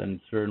this, and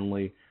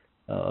certainly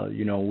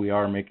we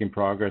are making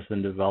progress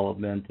in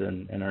development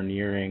and are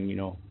nearing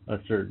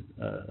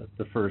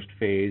the first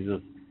phase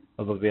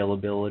of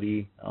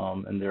availability,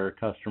 and there are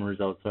customers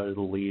outside of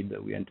the lead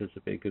that we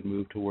anticipate could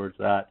move towards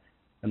that,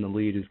 and the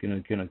lead is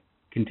going to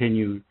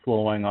continue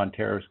flowing on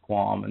Terrace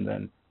Quam and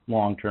then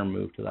long-term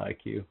move to the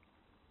IQ.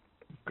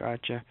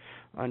 Gotcha.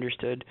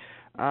 Understood.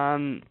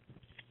 And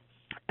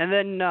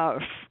then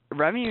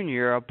revenue in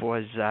Europe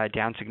was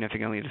down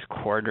significantly this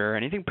quarter.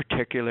 Anything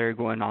particular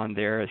going on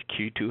there, as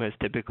Q2 has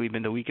typically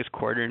been the weakest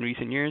quarter in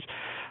recent years?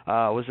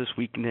 Was this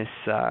weakness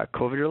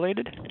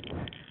COVID-related?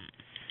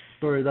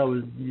 Sorry, that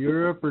was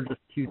Europe or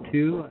just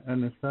Q2? I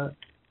missed that.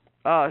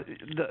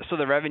 So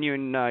the revenue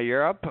in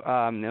Europe,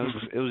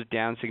 it was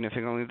down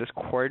significantly this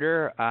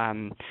quarter.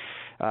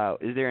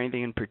 Is there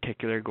anything in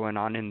particular going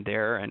on in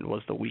there, and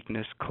was the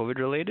weakness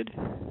COVID-related?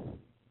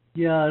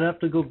 Yeah, I'd have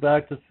to go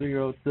back to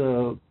figure out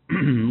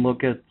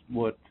look at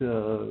what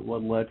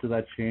led to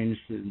that change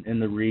in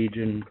the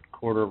region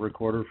quarter over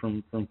quarter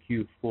from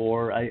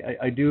Q4.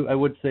 I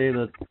would say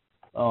that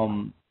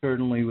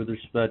certainly with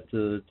respect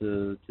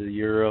to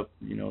Europe,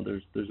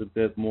 there's a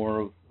bit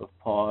more of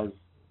pause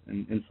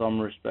in some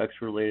respects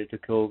related to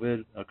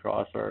COVID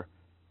across our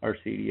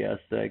CDS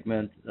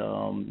segment.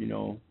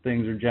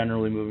 Things are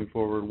generally moving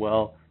forward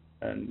well,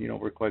 and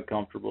we're quite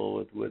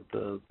comfortable with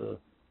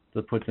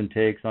the puts and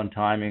takes on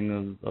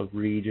timing of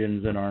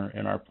regions in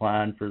our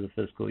plan for the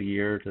fiscal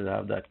year to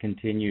have that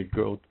continued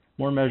growth,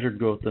 more measured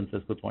growth than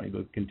fiscal 20,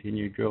 but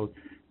continued growth.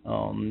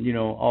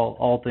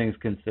 All things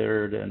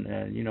considered, and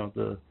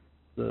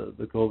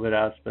the COVID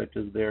aspect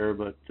is there,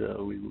 but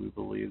we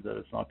believe that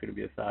it's not going to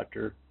be a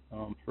factor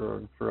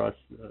for us,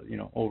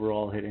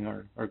 overall hitting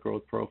our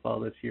growth profile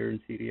this year in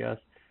CDS.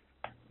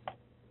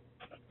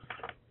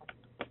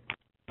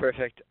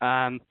 Perfect.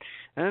 And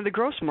then the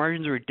gross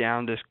margins were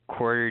down this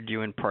quarter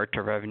due in part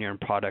to revenue and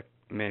product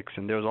mix,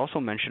 and there was also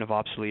mention of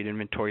obsolete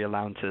inventory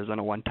allowances and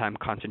a one-time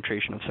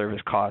concentration of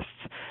service costs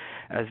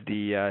as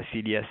the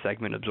CDS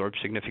segment absorbed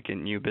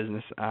significant new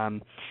business.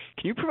 Can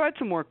you provide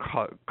some more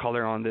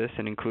color on this,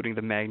 and including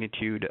the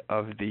magnitude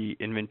of the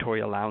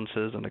inventory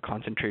allowances and the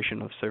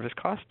concentration of service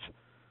costs?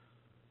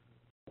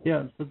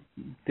 Yeah, so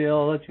Dale,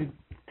 I'll let you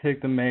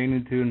take the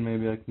magnitude, and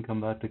maybe I can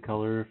come back to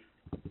color.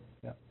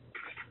 Yeah.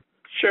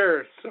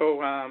 Sure. So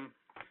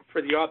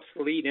for the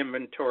obsolete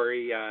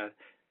inventory,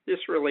 this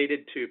related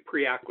to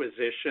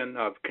pre-acquisition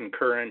of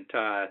Concurrent,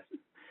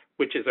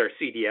 which is our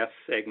CDS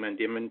segment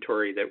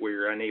inventory that we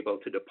were unable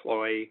to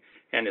deploy,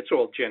 and it's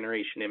old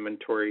generation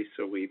inventory,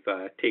 so we've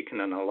taken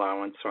an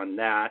allowance on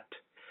that.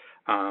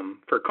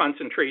 For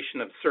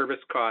concentration of service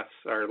costs,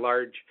 our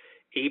large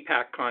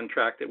APAC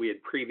contract that we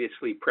had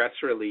previously press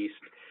released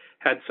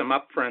had some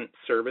upfront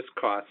service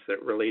costs that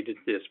related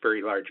to this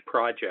very large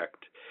project,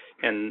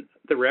 and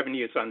the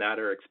revenues on that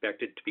are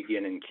expected to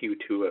begin in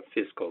Q2 of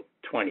fiscal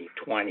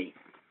 2020.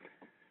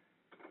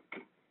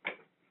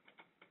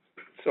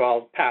 So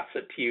I'll pass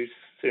it to you,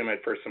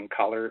 Sumit, for some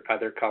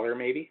other color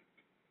maybe.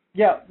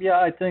 Yeah,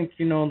 I think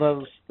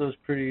that was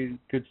pretty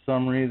good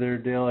summary there,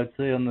 Dale. I'd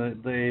say on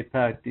the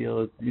APAC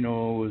deal, it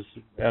was,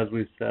 as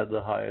we've said,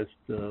 the highest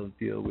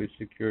deal we've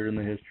secured in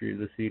the history of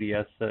the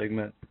CDS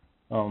segment,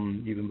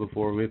 even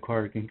before we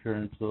acquired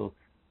Concurrent. So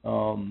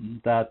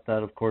that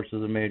of course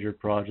is a major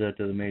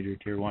project of a major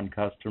tier 1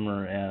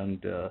 customer,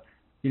 and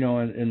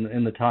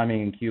in the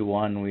timing in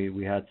Q1,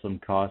 we had some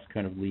costs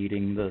kind of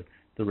leading the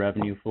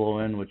revenue flow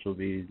in, which will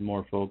be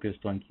more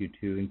focused on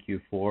Q2 and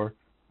Q4.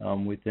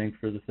 We think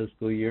for the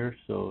fiscal year,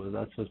 so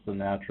that's just the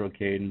natural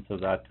cadence of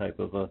that type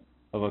of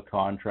a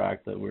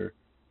contract that we're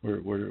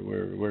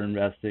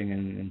investing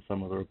in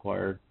some of the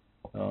required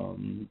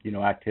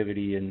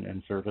activity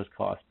and service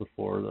costs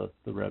before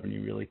the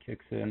revenue really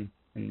kicks in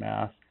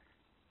mass.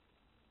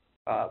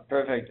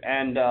 Perfect.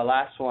 And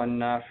last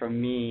one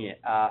from me.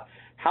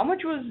 How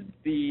much was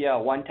the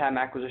one-time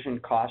acquisition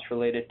cost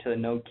related to the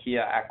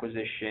Nokia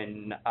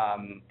acquisition?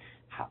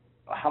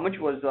 how much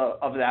was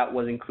of that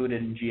was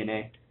included in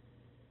G&A?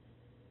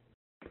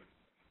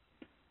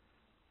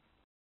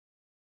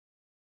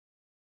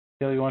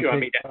 Bill, you want Do you to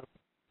want take me to?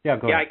 Yeah,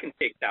 go Yeah, ahead. I can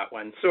take that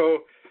one.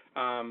 So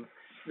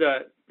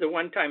the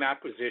one-time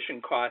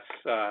acquisition costs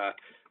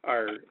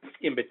are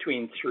in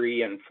between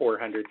 300,000 and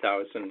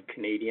 400,000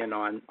 Canadian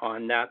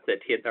on that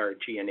hit our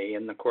G&A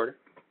in the quarter.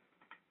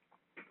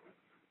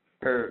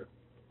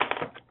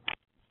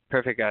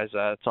 Perfect, guys.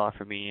 That's all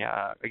for me.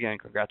 Again,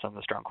 congrats on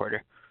the strong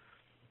quarter.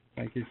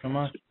 Thank you so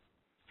much.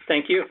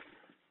 Thank you.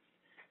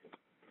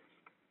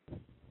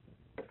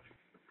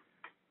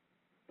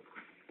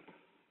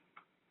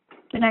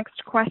 The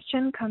next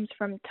question comes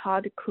from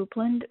Todd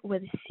Coupland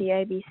with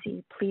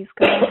CIBC. Please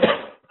go ahead.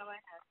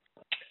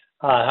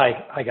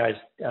 Hi guys.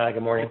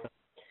 Good morning.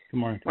 Good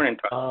morning. Morning,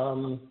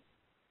 Todd.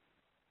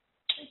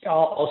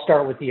 I'll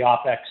start with the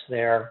OpEx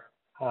there.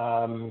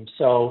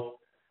 So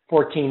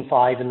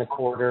 14.5 in the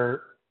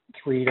quarter,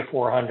 300 to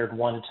 400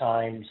 one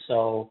time.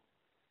 So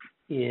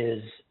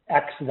is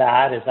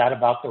that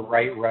about the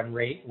right run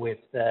rate with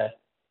the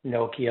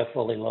Nokia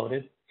fully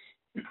loaded?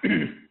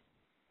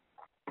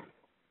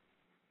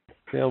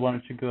 Dale, why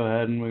don't you go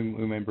ahead and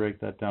we may break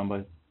that down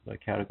by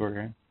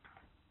category.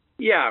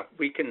 Yeah,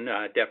 we can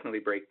definitely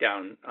break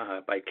down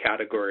by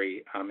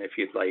category if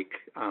you'd like.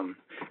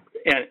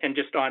 And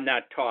just on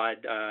that,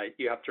 Todd,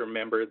 you have to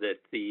remember that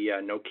the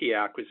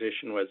Nokia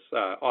acquisition was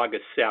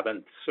August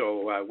 7th,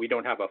 so we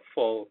don't have a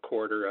full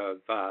quarter of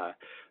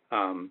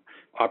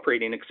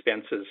operating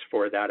expenses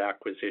for that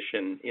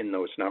acquisition in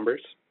those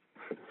numbers.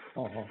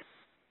 Uh-huh.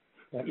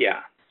 Yep.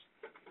 Yeah.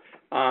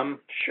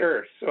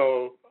 Sure.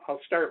 So I'll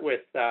start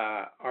with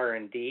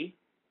R&D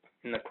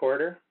in the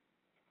quarter.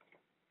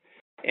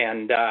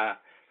 And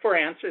for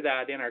answer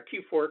that, in our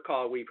Q4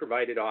 call, we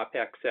provided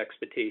OPEX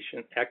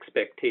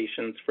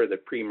expectations for the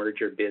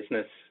pre-merger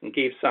business and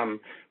gave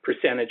some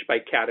percentage by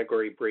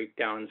category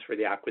breakdowns for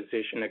the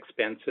acquisition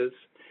expenses.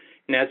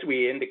 And as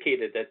we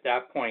indicated at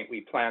that point,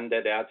 we planned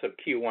that as of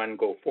Q1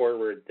 go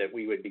forward, that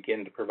we would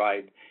begin to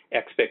provide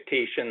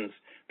expectations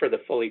for the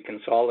fully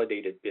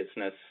consolidated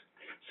business.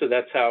 So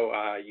that's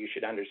how you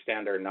should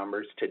understand our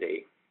numbers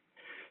today.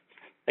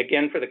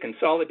 Again, for the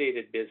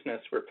consolidated business,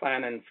 we're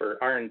planning for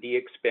R&D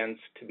expense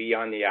to be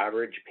on the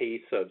average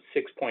pace of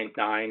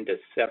 6.9 to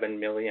 7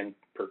 million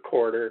per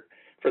quarter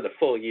for the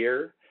full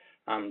year,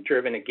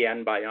 driven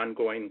again by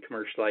ongoing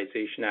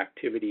commercialization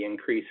activity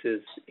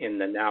increases in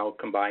the now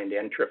combined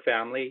Entra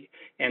family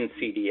and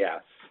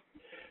CDS.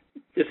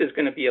 This is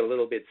going to be a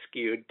little bit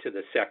skewed to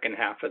the second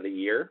half of the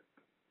year.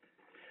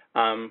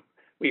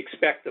 We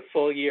expect the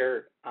full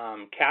year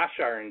cash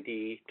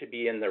R&D to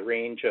be in the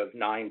range of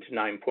 9 to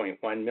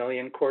 9.1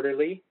 million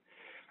quarterly.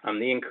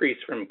 The increase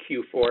from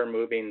Q4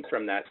 moving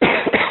from that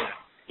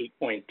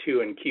 8.2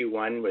 in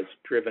Q1 was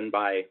driven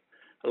by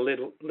a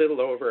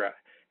little over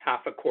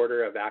half a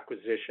quarter of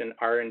acquisition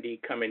R&D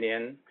coming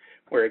in,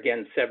 where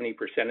again 70%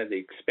 of the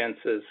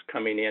expenses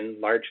coming in,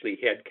 largely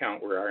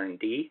headcount, were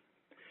R&D.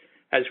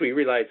 As we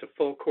realize a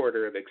full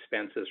quarter of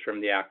expenses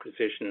from the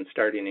acquisition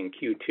starting in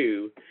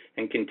Q2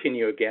 and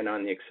continue again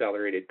on the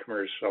accelerated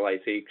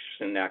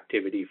commercialization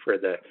activity for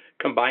the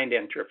combined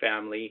Entra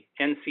family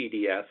and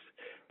CDS,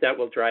 that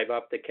will drive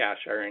up the cash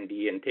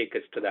R&D and take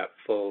us to that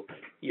full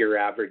year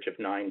average of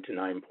 9 to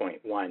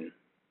 9.1.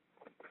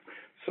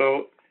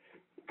 So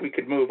we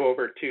could move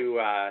over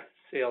to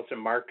sales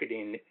and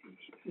marketing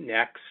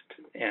next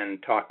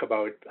and talk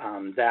about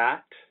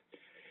that.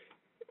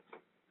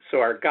 So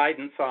our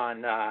guidance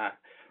on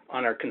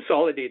our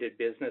consolidated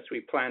business, we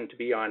plan to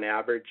be on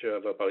average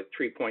of about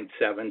 3.7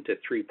 to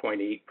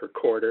 3.8 per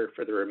quarter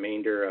for the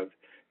remainder of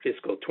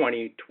fiscal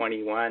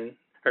 2021,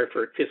 or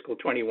for fiscal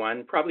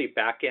 21, probably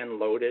back-end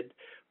loaded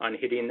on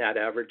hitting that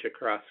average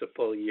across the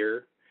full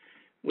year,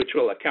 which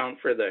will account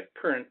for the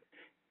current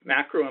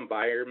macro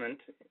environment,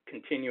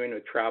 continuing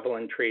with travel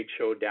and trade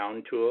show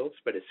down tools,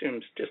 but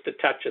assumes just a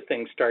touch of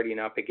things starting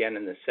up again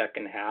in the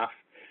second half,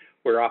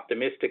 where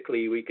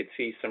optimistically we could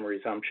see some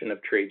resumption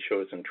of trade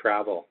shows and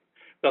travel.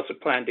 We also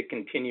plan to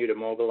continue to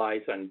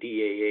mobilize on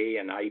DAA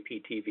and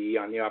IPTV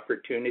on the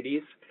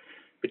opportunities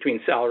between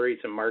salaries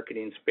and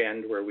marketing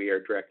spend, where we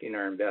are directing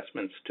our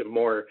investments to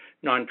more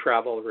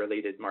non-travel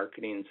related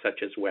marketing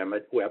such as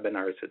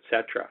webinars,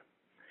 etc.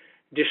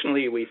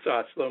 Additionally, we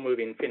saw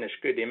slow-moving finished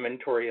good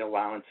inventory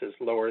allowances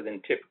lower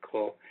than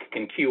typical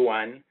in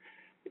Q1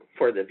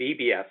 for the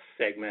VBS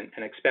segment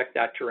and expect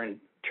that to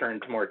return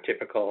to more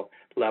typical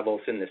levels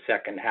in the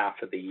second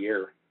half of the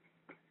year.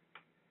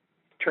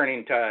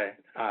 Turning to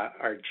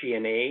our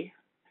G&A,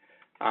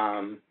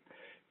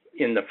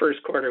 in the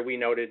first quarter we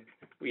noted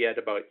we had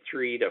about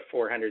 300,000 to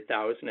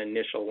 400,000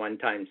 initial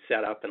one-time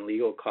setup and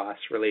legal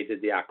costs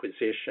related to the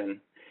acquisition,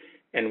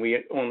 and we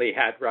only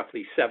had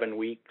roughly 7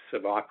 weeks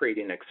of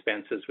operating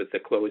expenses with the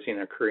closing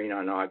occurring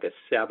on August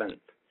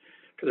 7th.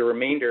 For the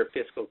remainder of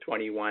fiscal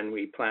 21,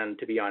 we plan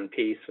to be on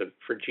pace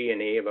for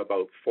G&A of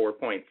about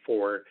 4.4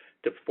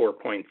 to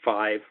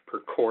 4.5 per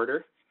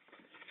quarter.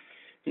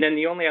 And then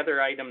the only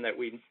other item that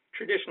we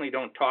traditionally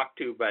don't talk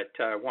to but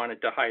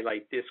wanted to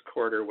highlight this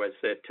quarter was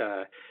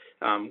that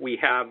We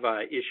have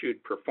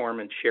issued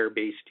performance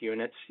share-based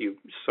units. You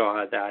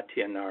saw that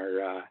in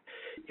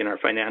our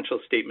financial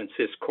statements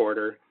this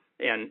quarter.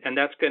 And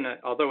that's going to,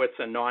 although it's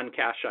a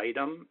non-cash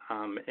item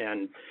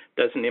and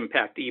doesn't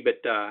impact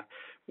EBITDA,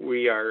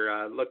 we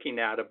are looking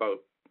at about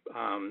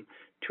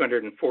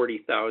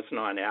 $240,000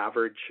 on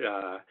average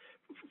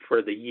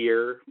for the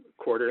year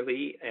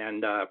quarterly,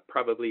 and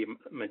probably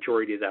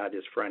majority of that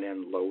is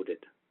front-end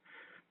loaded.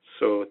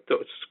 So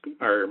those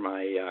are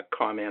my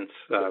comments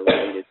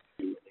related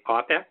to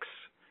OPEX.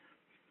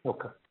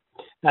 Okay.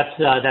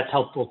 That's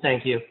helpful.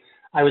 Thank you.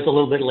 I was a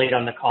little bit late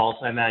on the call,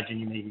 so I imagine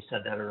you maybe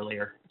said that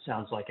earlier. It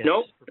sounds like it's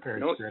prepared.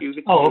 No, script. you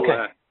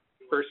okay.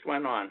 First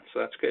one on, so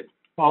that's good.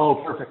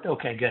 Oh, perfect.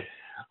 Okay, good.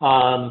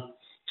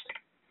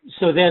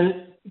 So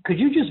then could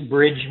you just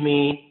bridge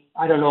me?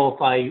 I don't know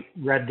if I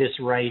read this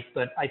right,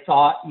 but I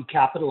thought you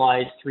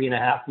capitalized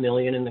 $3.5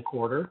 million in the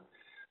quarter.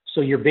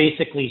 So you're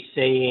basically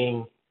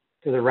saying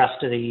for the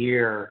rest of the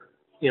year,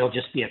 it'll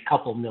just be a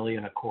couple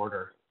million a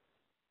quarter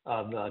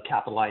of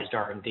capitalized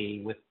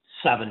R&D, with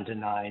 7 to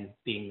 9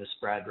 being the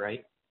spread,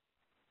 right?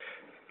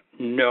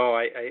 No,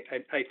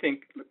 I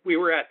think we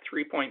were at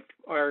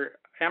our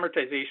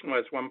amortization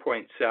was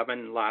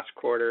 1.7 last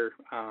quarter.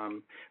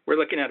 We're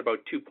looking at about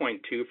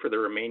 2.2 for the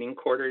remaining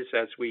quarters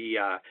as we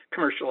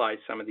commercialize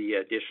some of the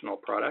additional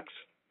products.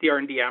 The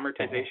R&D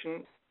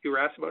amortization you were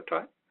asked about,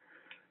 Todd?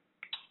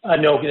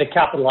 No, the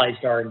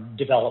capitalized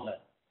development.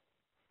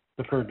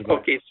 Deferred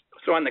development. Okay,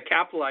 so on the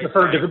capitalized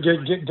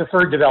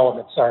deferred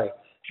development. Sorry,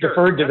 sure,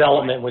 deferred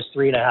development was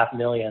 $3.5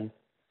 million.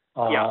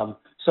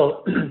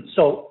 So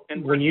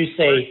when you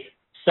say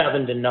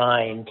 7 to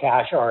 9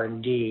 cash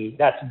R&D,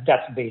 that's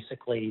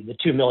basically the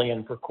 $2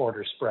 million per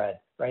quarter spread,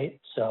 right?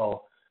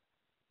 So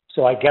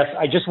I guess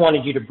I just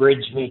wanted you to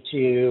bridge me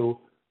to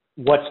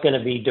what's going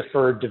to be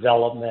deferred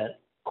development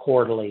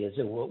quarterly.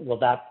 Will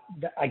that?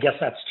 I guess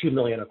that's $2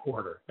 million a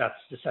quarter. That's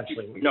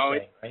essentially what you're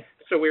saying, right?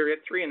 So we're at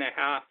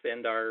 3.5,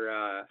 and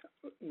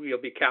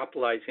we'll be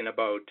capitalizing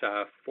about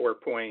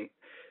 4.2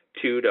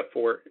 to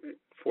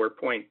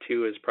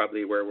 4.2 is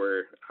probably where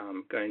we're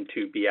going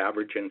to be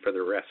averaging for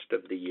the rest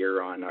of the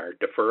year on our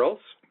deferrals.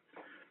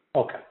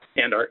 Okay.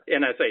 And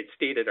as I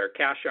stated, our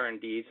cash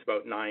R&D is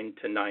about 9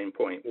 to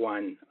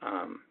 9.1.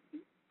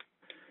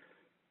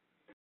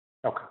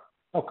 Okay.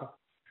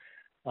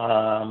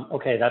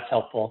 Okay, that's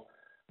helpful.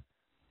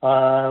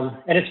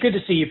 And it's good to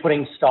see you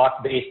putting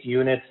stock-based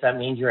units. That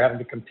means you're having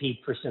to compete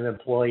for some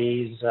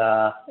employees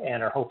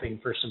and are hoping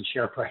for some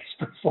share price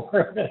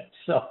performance.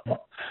 So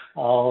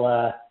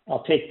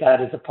I'll take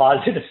that as a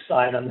positive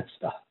sign on the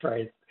stock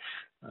price.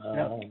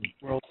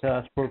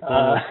 World-class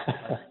portfolio.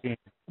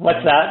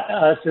 What's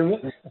that,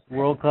 Sumit?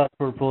 World-class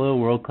portfolio,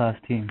 world-class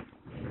team.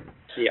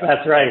 Yeah.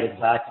 That's right.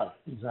 Exactly.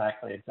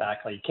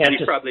 You can't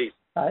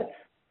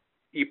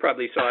You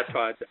probably saw,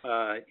 Todd,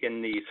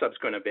 in the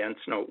subsequent events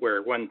note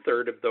where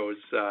 1/3 of those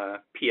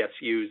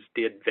PSUs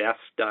did vest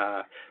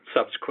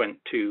subsequent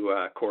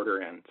to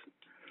quarter ends.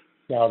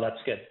 No,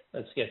 that's good.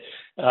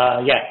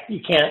 Yeah, you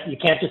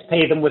can't just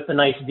pay them with the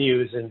nice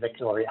views in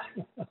Victoria.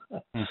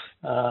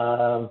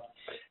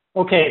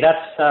 Okay,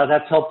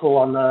 that's helpful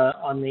on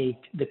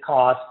the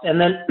cost. And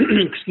then,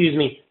 excuse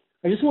me,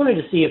 I just wanted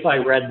to see if I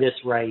read this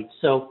right.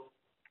 So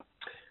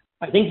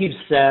I think you've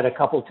said a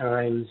couple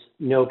times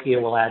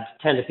Nokia will add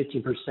 10 to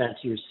 15%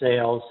 to your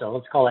sales. So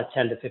let's call that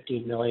 10 to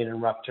 15 million in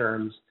rough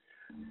terms.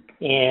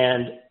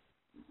 And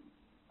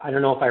I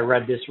don't know if I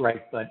read this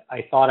right, but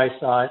I thought I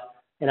saw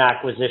an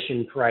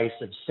acquisition price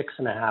of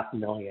 $6.5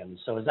 million.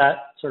 So is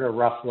that sort of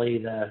roughly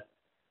the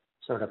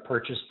sort of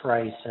purchase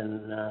price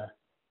and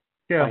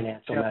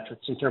financial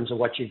metrics in terms of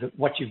what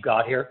you've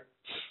got here?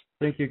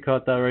 I think you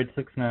caught that right,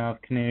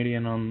 6.5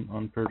 Canadian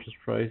on purchase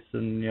price,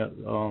 and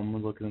we're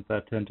looking at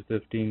that 10 to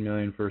 15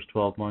 million first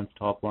 12 months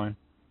top line.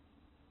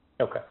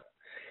 Okay.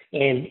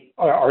 And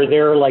are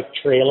there like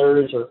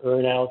trailers or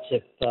earnouts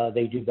if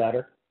they do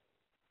better?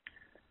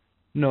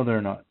 No,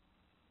 they're not.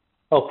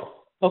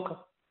 Okay.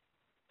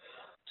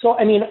 So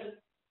I mean,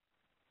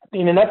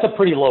 that's a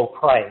pretty low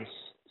price.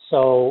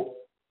 So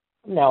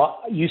now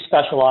you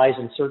specialize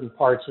in certain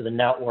parts of the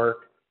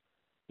network,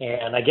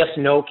 and I guess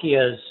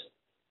Nokia's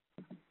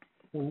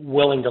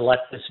willing to let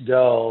this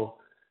go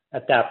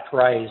at that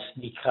price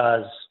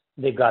because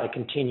they've got to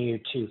continue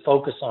to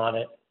focus on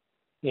it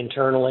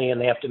internally,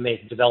 and they have to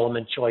make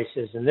development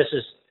choices. And this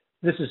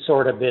has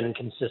sort of been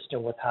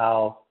consistent with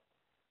how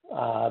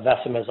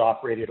Vecima has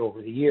operated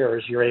over the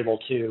years. You're able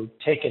to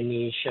take a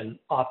niche and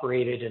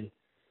operate it and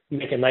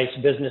make a nice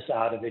business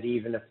out of it,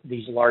 even if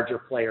these larger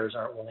players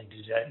aren't willing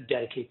to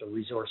dedicate the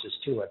resources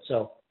to it.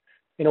 So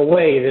in a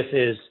way, this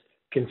is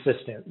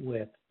consistent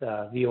with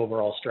the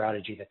overall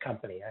strategy of the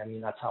company. I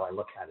mean, that's how I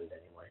look at it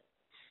anyway.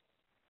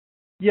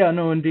 Yeah,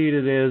 no, indeed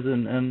it is.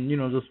 And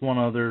just one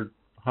other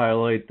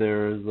highlight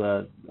there is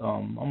that a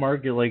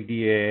market like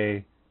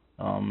DAA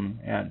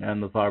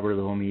and the fiber to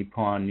the home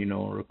EPON,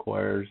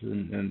 requires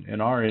in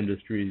our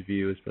industry's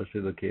view,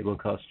 especially the cable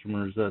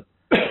customers, that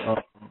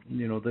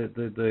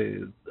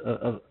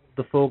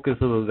the focus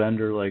of a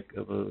vendor like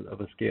of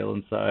a scale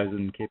and size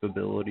and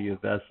capability of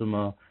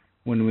Vecima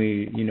when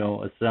we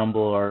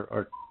assemble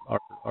our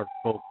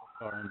focused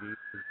R&D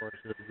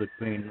resources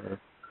between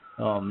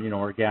the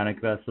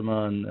organic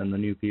Vecima and the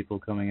new people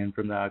coming in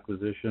from the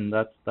acquisition.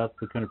 That's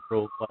the kind of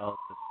profile,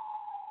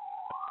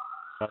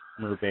 the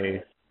customer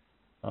base.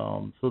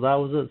 So that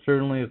was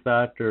certainly a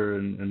factor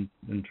in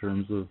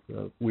terms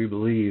of we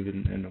believe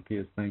in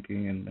Nokia's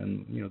thinking,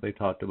 and they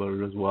talked about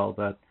it as well,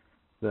 that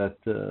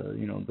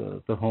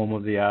the home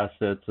of the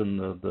assets and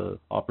the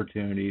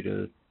opportunity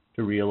to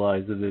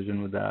realize the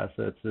vision with the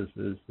assets is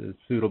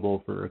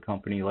suitable for a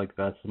company like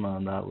Vecima,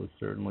 and that was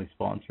certainly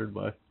sponsored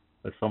by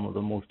some of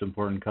the most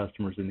important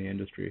customers in the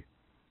industry.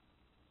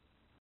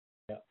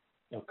 Yeah.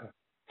 Okay.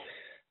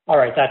 All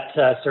right.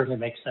 That certainly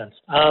makes sense.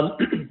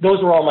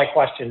 Those were all my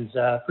questions.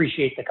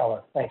 Appreciate the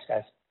color. Thanks,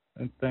 guys.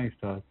 And thanks,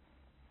 Todd.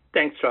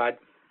 Thanks, Todd.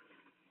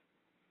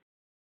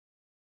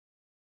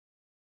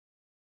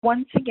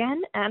 Once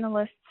again,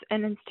 analysts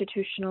and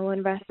institutional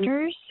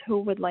investors who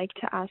would like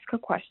to ask a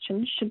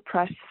question should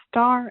press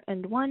star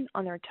and 1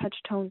 on their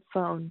touch-tone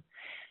phone.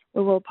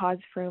 We will pause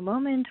for a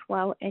moment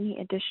while any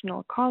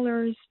additional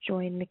callers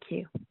join the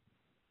queue.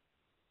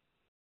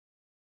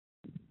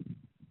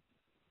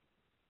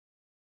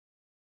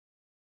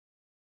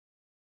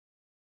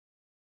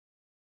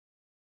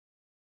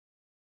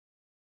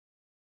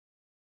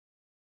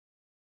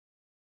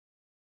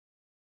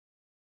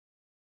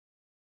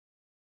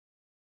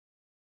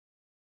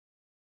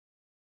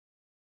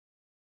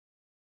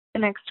 The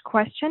next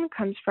question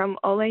comes from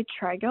Ole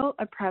Tragel,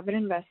 a private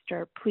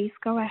investor. Please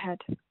go ahead.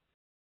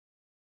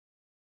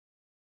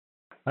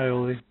 Hi,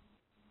 Ole.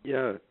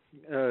 Yeah.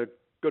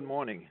 Good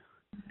morning.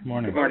 Good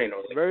morning. Good morning,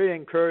 Ole. Very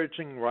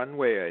encouraging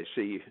runway I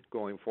see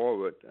going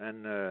forward,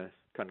 and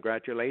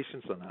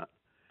congratulations on that.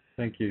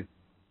 Thank you.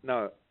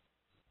 Now,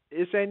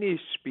 is any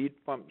speed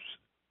bumps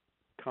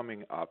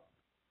coming up?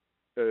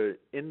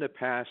 In the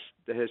past,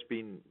 there has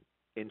been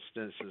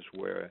instances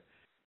where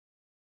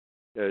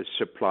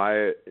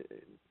supply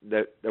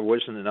there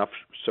wasn't enough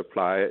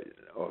supply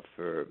of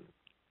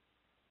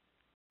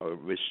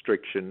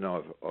restriction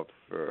of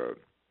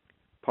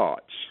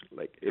parts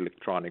like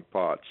electronic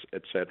parts,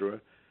 etc.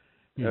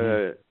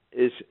 Mm-hmm.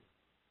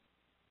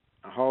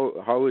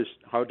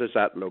 How does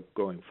that look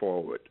going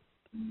forward?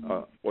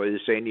 Or is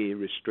there any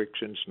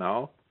restrictions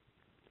now?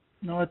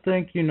 No, I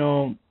think you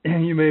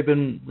may have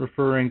been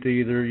referring to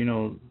either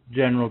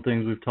general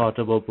things we've talked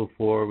about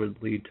before with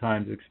lead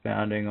times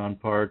expanding on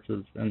parts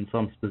and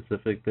some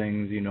specific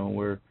things.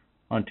 Where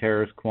on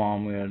Terrace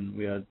Quam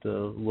we had a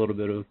little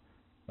bit of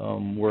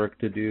work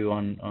to do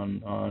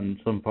on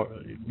some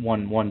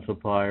one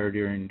supplier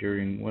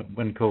during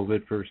when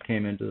COVID first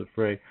came into the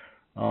fray.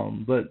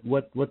 But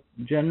what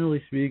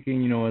generally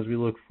speaking, as we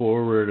look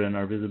forward and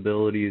our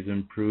visibility is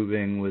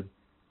improving with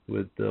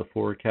the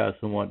forecasts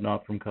and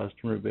whatnot from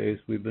customer base,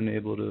 we've been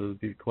able to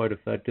be quite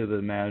effective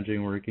at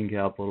managing working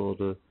capital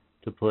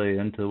to play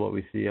into what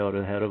we see out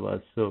ahead of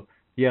us. So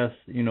yes,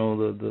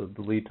 the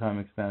lead time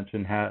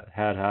expansion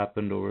had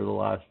happened over the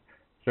last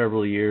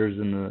several years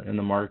in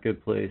the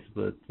marketplace,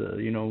 but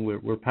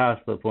we're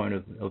past the point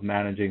of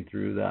managing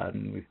through that,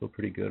 and we feel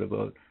pretty good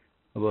about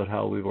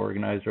how we've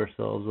organized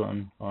ourselves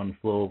on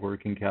flow of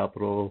working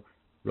capital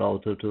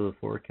relative to the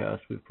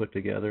forecast we've put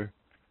together.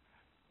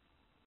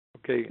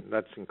 Okay,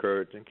 that's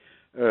encouraging.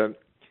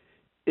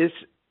 Is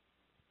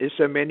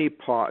there many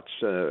parts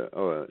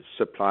or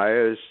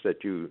suppliers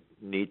that you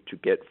need to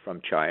get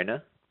from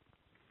China?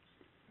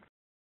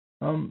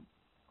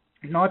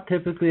 Not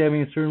typically. I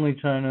mean, certainly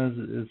China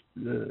is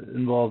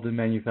involved in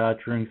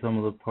manufacturing some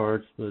of the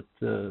parts, but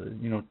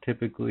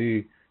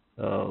typically,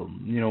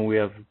 we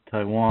have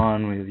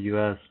Taiwan, we have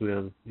U.S., we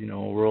have a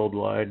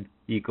worldwide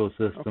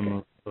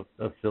ecosystem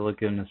of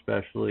silicon,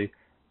 especially,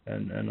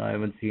 and I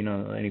haven't seen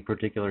any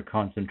particular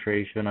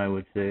concentration, I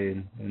would say,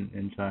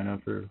 in China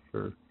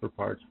for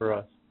parts for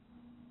us.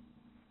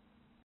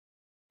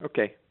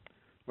 Okay,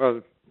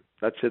 well,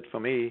 that's it for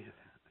me.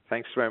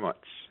 Thanks very much.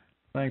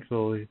 Thanks,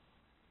 Ole.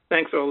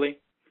 Thanks, Ole.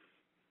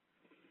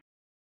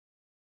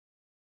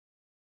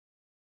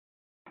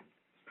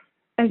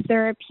 As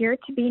there appear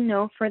to be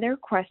no further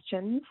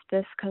questions,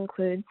 this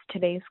concludes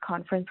today's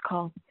conference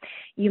call.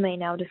 You may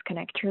now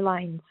disconnect your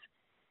lines.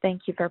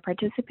 Thank you for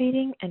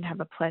participating and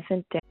have a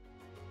pleasant day.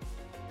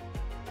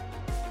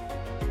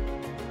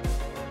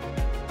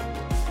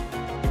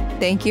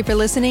 Thank you for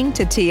listening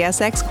to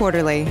TSX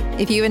Quarterly.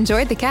 If you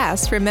enjoyed the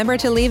cast, remember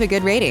to leave a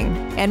good rating.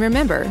 And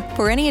remember,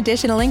 for any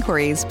additional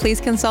inquiries,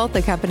 please consult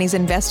the company's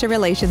investor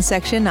relations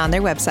section on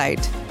their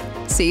website.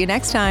 See you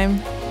next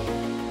time.